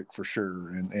district for sure.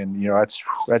 And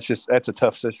that's a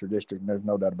tough sister district. There's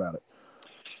no doubt about it.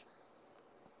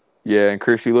 Yeah, and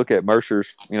Chris, you look at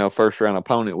Mercer's, first round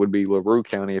opponent would be LaRue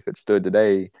County if it stood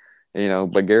today,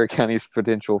 but Garrett County's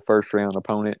potential first round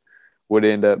opponent would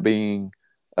end up being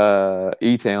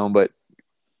E-Town, but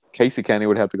Casey County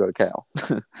would have to go to Cal.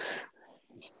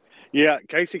 Yeah,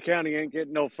 Casey County ain't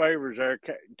getting no favors there.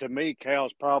 To me,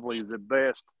 Cal's probably the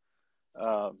best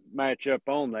matchup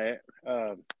on that.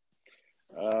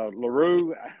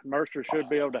 LaRue, Mercer should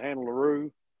be able to handle LaRue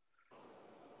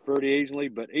pretty easily,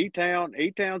 but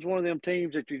E-Town's one of them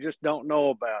teams that you just don't know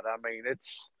about. I mean,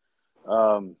 it's,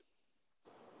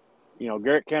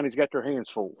 Garrett County's got their hands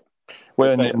full.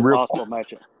 Well, and real possible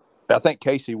matchup. I think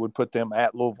Casey would put them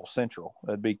at Louisville Central.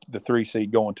 That'd be the 3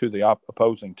 seed going to the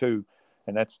opposing 2.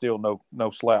 And that's still no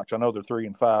slouch. I know they're 3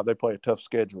 and 5. They play a tough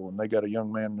schedule, and they got a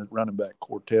young man running back,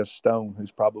 Cortez Stone,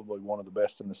 who's probably one of the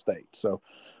best in the state. So,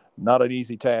 not an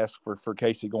easy task for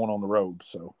Casey going on the road.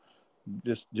 So,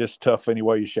 just tough any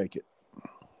way you shake it.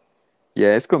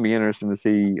 Yeah, it's going to be interesting to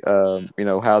see,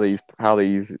 how these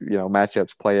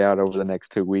matchups play out over the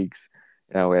next 2 weeks.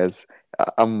 As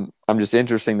I'm just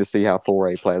interesting to see how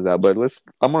 4A plays out. But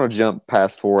I'm going to jump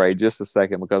past 4A just a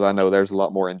second because I know there's a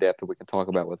lot more in depth that we can talk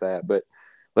about with that. But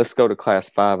let's go to Class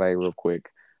 5A real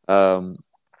quick. In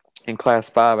Class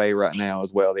 5A right now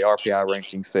as well, the RPI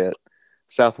ranking set.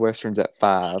 Southwestern's at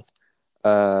 5.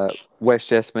 West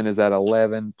Jessamine is at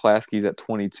 11. Pulaski's at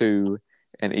 22.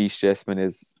 And East Jessamine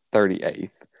is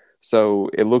 38th. So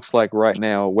it looks like right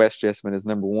now West Jessamine is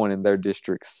number 1 in their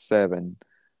District 7.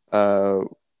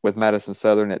 With Madison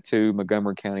Southern at 2,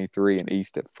 Montgomery County 3, and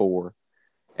East at 4.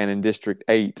 And in District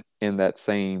 8 in that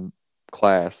same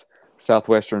class,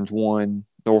 Southwestern's 1,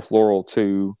 North Laurel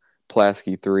 2,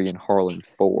 Pulaski 3, and Harlan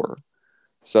 4.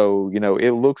 So,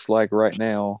 it looks like right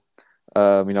now,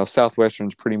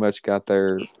 Southwestern's pretty much got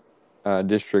their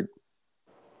district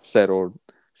settled.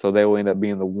 So they will end up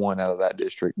being the 1 out of that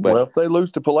district. But if they lose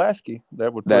to Pulaski,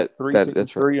 that would put 3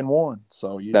 teams 3 and 1.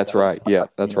 So that's right. Yeah,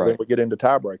 that's right. Then we get into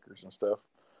tiebreakers and stuff.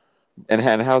 And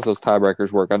how's those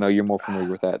tiebreakers work? I know you're more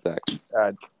familiar with that, Zach.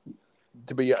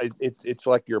 It's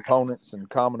like your opponents and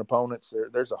common opponents.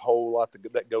 There's a whole lot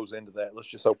that goes into that. Let's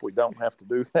just hope we don't have to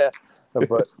do that.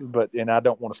 But I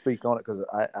don't want to speak on it because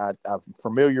I'm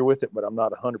familiar with it, but I'm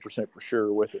not 100% for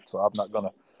sure with it. So I'm not going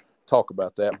to talk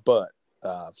about that. But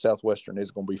Southwestern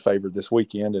is going to be favored this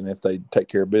weekend, and if they take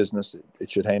care of business, it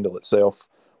should handle itself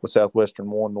with Southwestern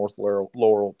 1, North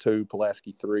Laurel 2,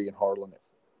 Pulaski 3, and Harlan at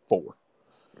 4.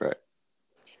 Right.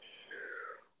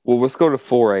 Well, let's go to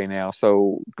 4A now.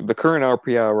 So the current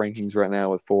RPI rankings right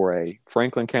now with 4A,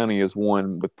 Franklin County is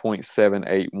 1 with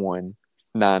 .78195,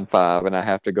 and I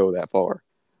have to go that far.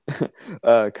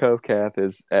 Covcath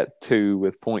is at 2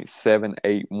 with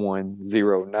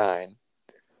 .78109.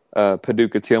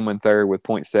 Paducah Tillman third with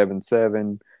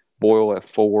 .77. Boyle at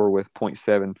 4 with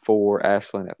 .74.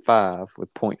 Ashland at 5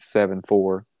 with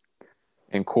 .74.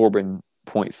 And Corbin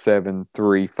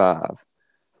 .735.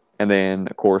 And then,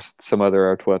 of course, some other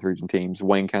our 12th region teams.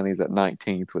 Wayne County is at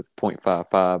 19th with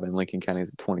 .55, and Lincoln County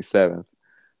is at 27th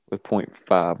with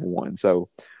 .51. So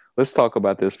let's talk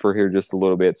about this for here just a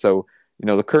little bit. So,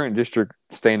 the current district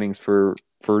standings for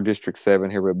District 7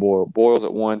 here with Boyle. Boyle's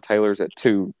at 1, Taylor's at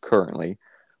 2 currently.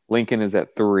 Lincoln is at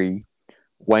 3,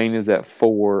 Wayne is at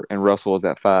 4, and Russell is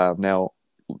at 5. Now,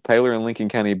 Taylor and Lincoln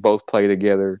County both play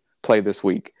this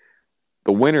week.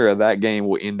 The winner of that game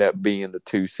will end up being the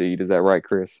 2 seed. Is that right,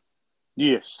 Chris?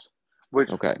 Yes, which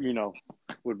okay.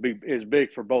 is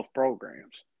big for both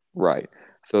programs. Right.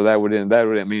 So that would mean that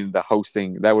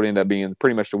would end up being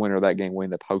pretty much the winner of that game will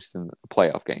end up hosting the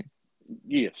playoff game.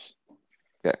 Yes.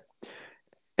 Okay.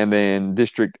 And then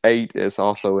District 8 is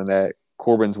also in that.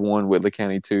 Corbin's 1, Whitley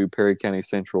County 2, Perry County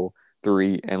Central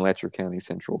 3, and Letcher County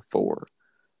Central 4.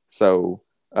 So,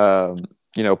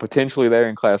 potentially there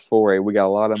in Class 4A, we got a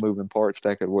lot of moving parts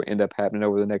that could end up happening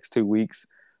over the next 2 weeks.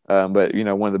 But,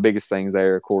 one of the biggest things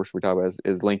there, of course, we talk about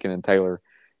is Lincoln and Taylor.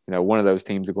 One of those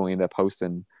teams are going to end up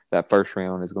hosting that first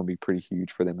round is going to be pretty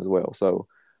huge for them as well. So,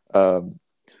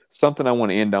 something I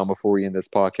want to end on before we end this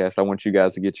podcast, I want you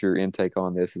guys to get your intake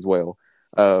on this as well.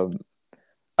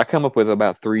 I come up with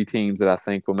about 3 teams that I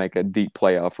think will make a deep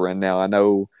playoff run. Now, I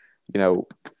know,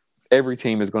 every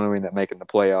team is going to end up making the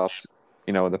playoffs,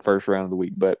 in the first round of the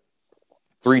week, but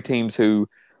 3 teams who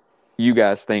you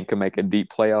guys think can make a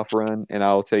deep playoff run, and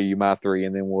I'll tell you my 3,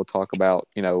 and then we'll talk about,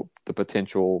 the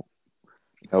potential,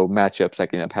 matchups that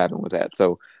can end up happening with that.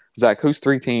 So, Zach, who's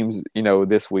 3 teams,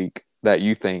 this week that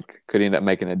you think could end up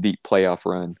making a deep playoff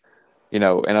run?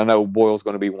 And I know Boyle's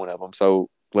going to be one of them. So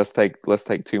let's take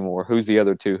 2 more. Who's the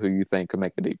other 2 who you think could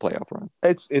make a deep playoff run?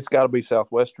 It's got to be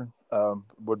Southwestern.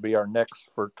 Would be our next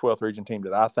for 12th region team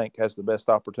that I think has the best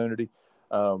opportunity.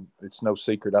 It's no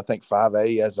secret. I think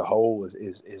 5A as a whole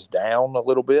is down a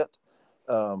little bit,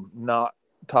 not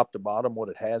top to bottom what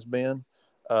it has been.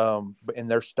 But in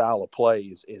their style of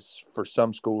play is for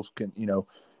some schools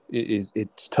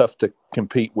it's tough to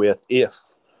compete with if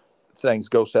things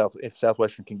go south. If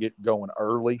Southwestern can get going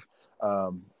early,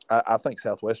 I think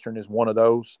Southwestern is one of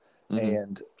those. Mm-hmm.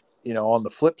 And on the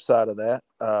flip side of that,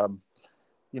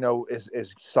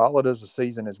 as solid as a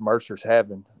season as Mercer's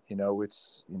having,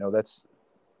 that's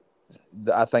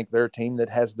I think they're a team that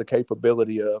has the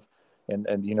capability of, and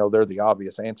they're the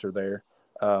obvious answer there.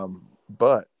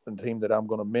 But the team that I'm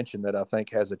going to mention that I think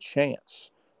has a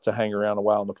chance to hang around a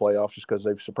while in the playoffs just because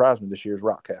they've surprised me this year is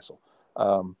Rockcastle.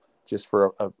 Just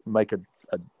for make a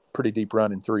pretty deep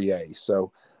run in 3A.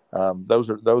 So those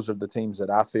are the teams that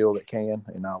I feel that can,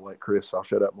 and I'll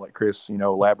shut up and let Chris,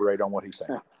 elaborate on what he's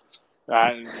saying.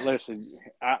 Listen,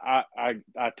 I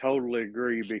totally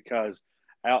agree because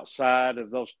outside of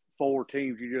those 4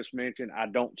 teams you just mentioned, I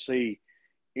don't see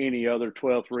any other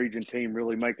 12th region team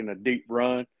really making a deep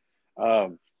run.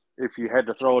 If you had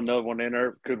to throw another one in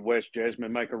there, could West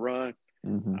Jessamine make a run?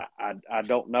 Mm-hmm. I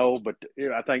don't know, but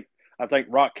I think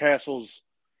Rockcastle's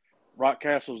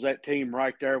that team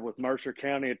right there with Mercer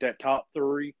County at that top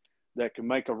 3 that can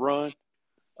make a run.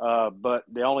 But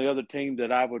the only other team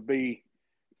that I would be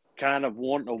kind of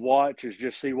wanting to watch is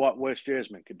just see what West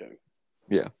Jessamine could do.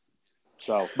 Yeah.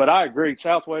 So, but I agree.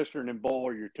 Southwestern and Boyle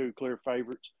are your 2 clear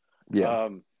favorites. Yeah.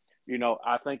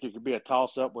 I think it could be a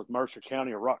toss-up with Mercer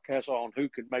County or Rockcastle on who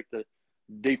could make the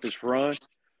deepest run.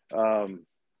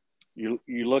 You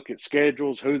look at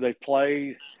schedules, who they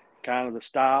play, kind of the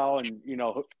style, and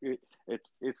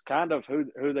it's kind of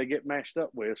who they get matched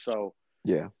up with. So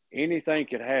yeah, anything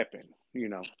could happen,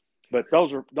 But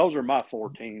those are my 4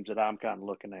 teams that I'm kind of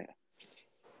looking at.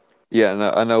 Yeah, and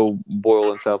I know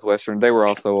Boyle and Southwestern. They were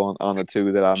also on the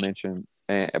 2 that I mentioned,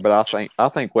 but I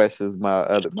think West is my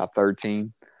 3rd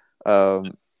team.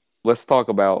 Let's talk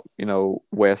about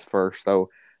West first. So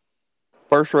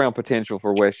first round potential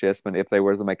for West Jessamine if they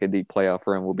were to make a deep playoff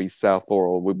run would be South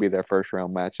Laurel would be their first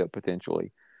round matchup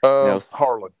potentially.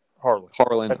 Harlan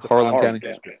County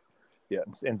district. Yeah,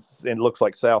 and it looks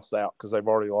like South's out because they've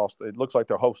already lost. It looks like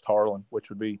they'll host Harlan, which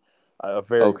would be a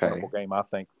very winnable game, I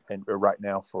think, and right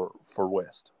now for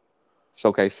West.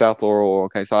 So, South Laurel.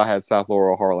 Okay, so I had South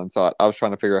Laurel, Harlan. So I was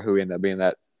trying to figure out who ended up being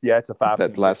that. Yeah, it's a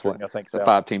 5-team last district. one. I think the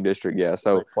 5-team district. Yeah,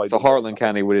 so Harlan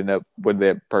County would end up with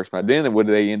their first match. Then would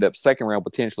they end up second round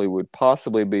potentially would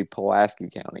possibly be Pulaski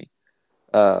County.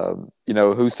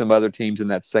 Who's some other teams in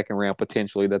that second round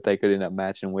potentially that they could end up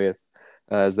matching with?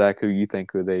 Zach, who you think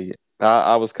could they?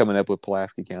 I was coming up with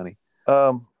Pulaski County.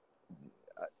 I'm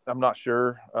not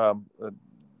sure. It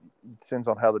depends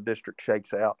on how the district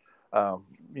shakes out.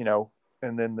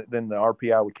 And then the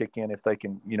RPI would kick in if they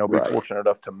can, be fortunate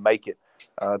enough to make it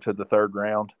to the 3rd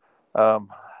round.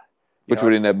 Which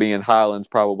would end up being Highlands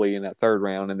probably in that 3rd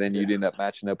round, and then you'd end up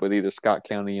matching up with either Scott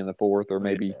County in the 4th or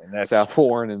maybe South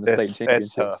Warren in the state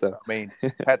championship. So I mean,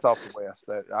 hats off to West.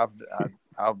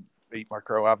 I've eat my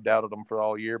crow. I've doubted them for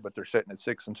all year, but they're sitting at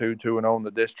 6-2, 2-0 in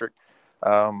the district.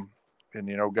 And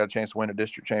got a chance to win a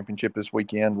district championship this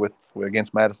weekend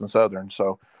against Madison Southern.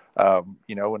 So, and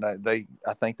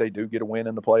I think they do get a win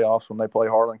in the playoffs when they play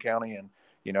Harlan County, and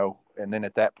and then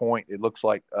at that point it looks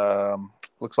like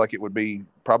it would be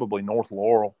probably North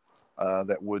Laurel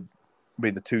that would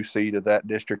be the 2 seed of that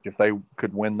district if they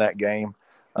could win that game.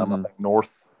 I think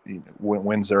North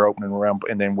wins their opening round,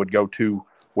 and then would go to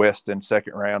West in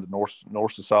second round.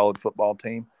 North's a solid football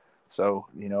team, so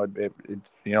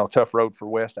tough road for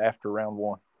West after round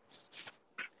one.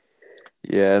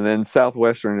 Yeah, and then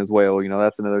Southwestern as well.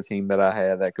 That's another team that I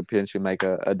had that could potentially make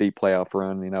a deep playoff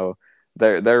run.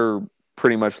 They're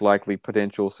pretty much likely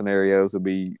potential scenarios would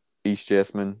be East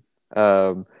Jessamine,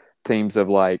 teams of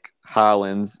like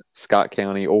Highlands, Scott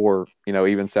County, or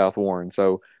even South Warren.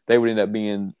 So they would end up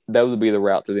that would be the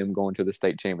route to them going to the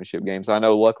state championship game. So I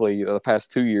know luckily the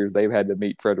past 2 years they've had to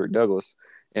meet Frederick Douglass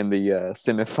in the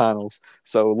semifinals.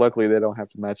 So luckily they don't have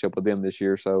to match up with them this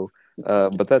year. So,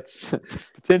 but that's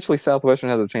potentially Southwestern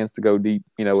has a chance to go deep,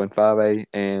 in 5A,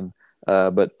 and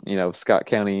but Scott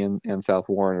County and South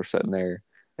Warren are sitting there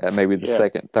at maybe the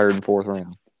second, third, and fourth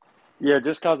round. Yeah,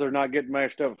 just because they're not getting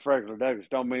matched up with Frederick Douglass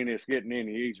don't mean it's getting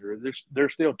any easier. They're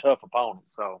still tough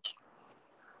opponents.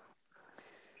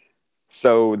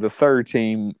 So the third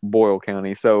team, Boyle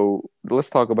County. So let's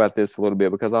talk about this a little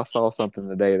bit because I saw something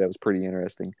today that was pretty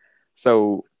interesting.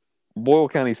 So Boyle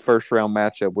County's first round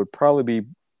matchup would probably be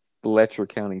Letcher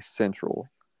County Central,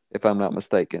 if I'm not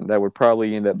mistaken. That would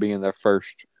probably end up being their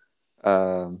first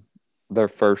round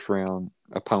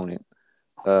opponent,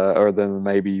 or then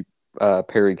maybe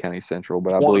Perry County Central,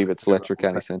 but I believe it's Letcher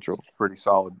County Central. Pretty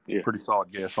solid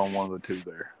guess on one of the two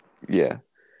there. Yeah.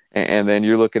 And then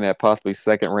you're looking at possibly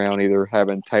second round, either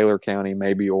having Taylor County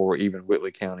maybe or even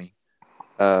Whitley County.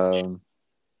 But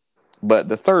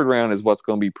the third round is what's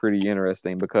going to be pretty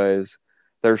interesting because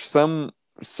there's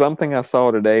something I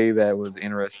saw today that was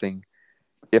interesting.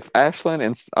 If Ashland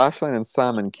and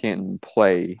Simon Kenton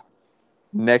play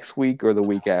next week or the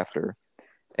week after,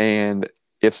 and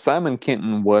if Simon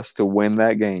Kenton was to win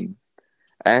that game,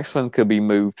 Ashland could be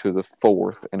moved to the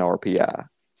fourth in RPI.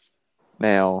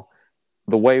 Now,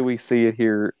 the way we see it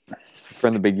here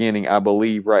from the beginning, I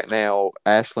believe right now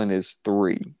Ashland is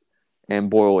 3 and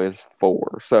Boyle is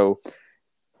 4. So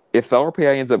if the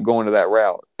RPI ends up going to that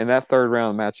route, in that third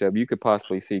round matchup, you could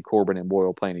possibly see Corbin and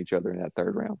Boyle playing each other in that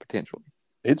third round potentially.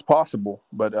 It's possible,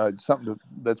 but something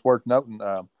that's worth noting,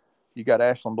 you got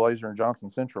Ashland Blazer and Johnson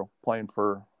Central playing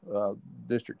for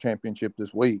district championship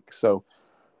this week. So,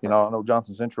 I know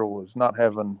Johnson Central is not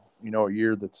having, a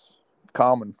year that's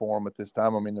common for them at this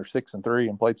time. I mean, they're 6-3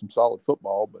 and played some solid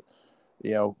football, but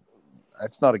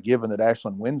that's not a given that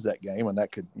Ashland wins that game, and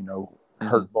that could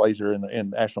hurt Blazer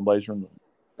and Ashland Blazer in the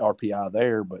RPI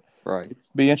there. But it's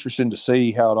be interesting to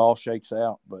see how it all shakes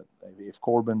out. But if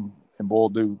Corbin and Boyle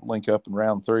do link up in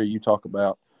round 3, you talk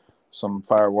about some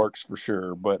fireworks for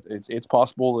sure. But it's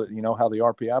possible that how the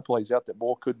RPI plays out that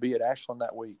Boyle could be at Ashland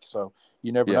that week. So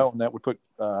you never know, and that would put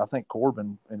I think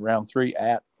Corbin in round 3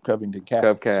 at Covington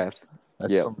Catholic. That's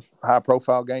some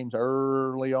high-profile games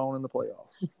early on in the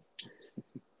playoffs.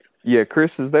 Yeah,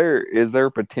 Chris, is there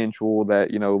potential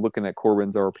that, looking at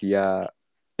Corbin's RPI,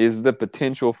 is the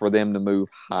potential for them to move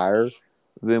higher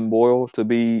than Boyle to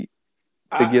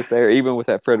get there, even with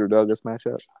that Frederick Douglass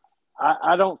matchup?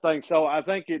 I don't think so. I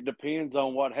think it depends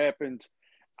on what happens.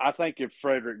 I think if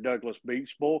Frederick Douglass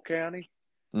beats Boyle County,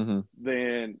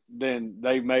 then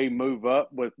they may move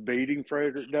up with beating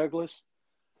Frederick Douglass.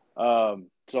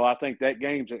 So I think that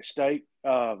game's at stake.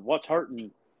 What's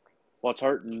hurting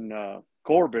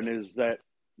Corbin is that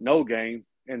no game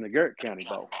in the Garrett County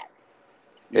Bowl.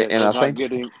 Yeah,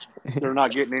 they're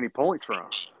not getting any points from.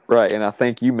 Right, and I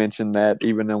think you mentioned that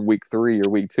even in week 3 or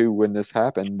week 2 when this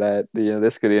happened, that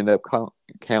this could end up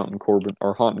haunting Corbin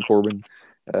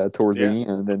towards the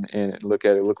end, and look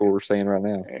what we're saying right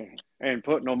now, and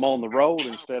putting them on the road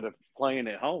instead of playing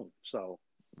at home. So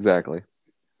exactly.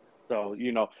 So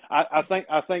I think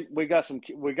we got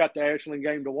the Ashland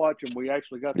game to watch, and we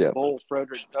actually got the Bulls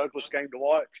Frederick Douglass game to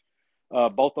watch.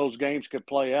 Both those games could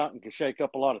play out and could shake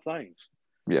up a lot of things.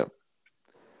 Yeah.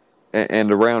 And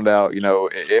to round out,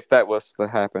 if that was to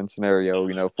happen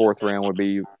scenario, fourth round would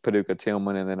be Paducah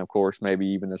Tillman, and then of course maybe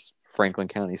even this Franklin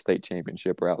County State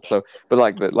Championship route. So, but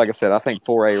like I said, I think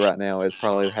 4A right now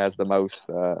has the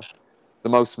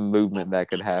most movement that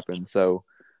could happen. So,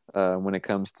 when it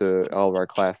comes to all of our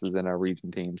classes and our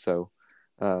region teams, so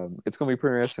it's going to be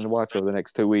pretty interesting to watch over the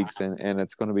next 2 weeks, and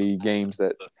it's going to be games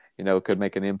that could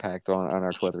make an impact on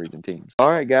our Club Region teams. All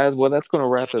right, guys. Well, that's going to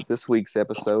wrap up this week's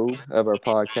episode of our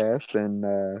podcast. And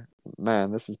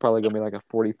man, this is probably going to be like a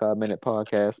 45-minute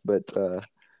podcast, but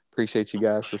appreciate you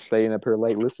guys for staying up here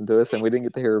late listening to us. And we didn't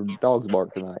get to hear dogs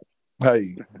bark tonight.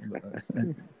 Hey,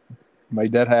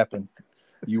 made that happen.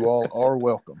 You all are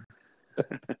welcome.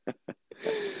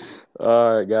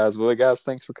 All right, guys. Well, guys,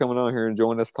 thanks for coming on here and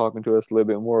joining us, talking to us a little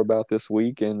bit more about this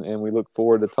week. And we look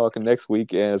forward to talking next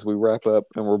week as we wrap up.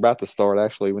 And we're about to start,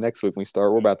 actually, next week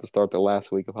we're about to start the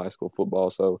last week of high school football.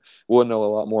 So we'll know a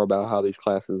lot more about how these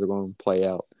classes are going to play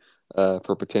out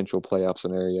for potential playoff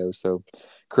scenarios. So,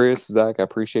 Chris, Zach, I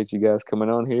appreciate you guys coming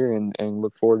on here and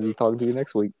look forward to talking to you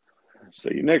next week.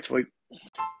 See you next week.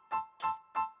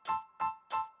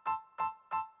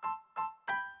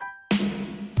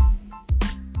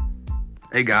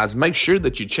 Hey guys, make sure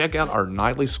that you check out our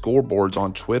nightly scoreboards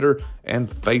on Twitter and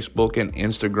Facebook and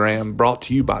Instagram, brought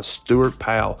to you by Stuart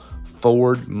Powell,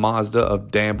 Ford Mazda of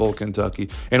Danville, Kentucky.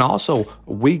 And also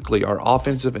weekly, our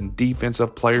offensive and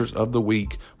defensive players of the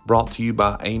week, brought to you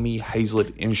by Amy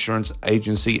Hazlett Insurance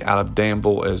Agency out of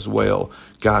Danville as well.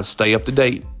 Guys, stay up to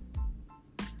date.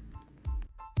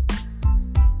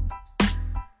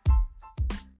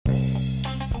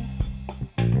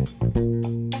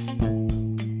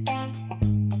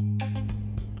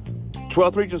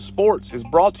 Twelfth Region Sports is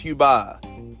brought to you by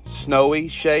Snowy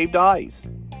Shaved Ice.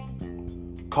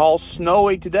 Call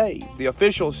Snowy today, the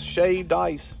official shaved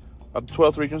ice of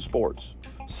 12th Region Sports.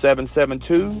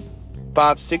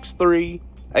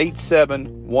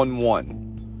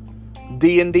 772-563-8711.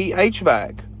 D&D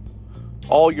HVAC.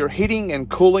 All your heating and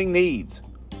cooling needs.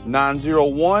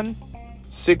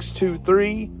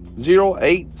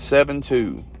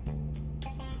 901-623-0872.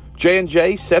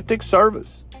 J&J Septic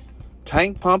Service.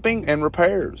 Tank pumping and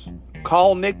repairs.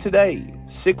 Call Nick today,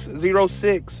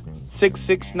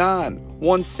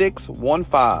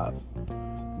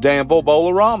 606-669-1615. Danville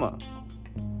Bolarama.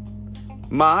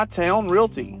 My Town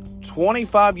Realty,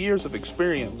 25 years of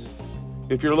experience.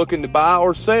 If you're looking to buy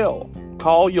or sell,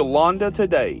 call Yolanda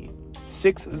today,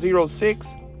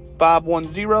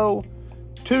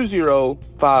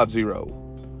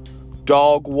 606-510-2050.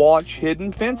 Dog Watch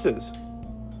Hidden Fences,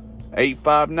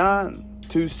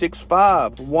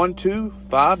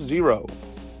 859-265-1250.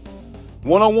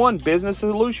 101 Business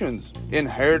Solutions in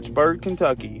Harrodsburg,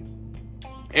 Kentucky.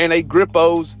 And a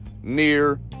Grippo's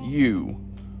near you.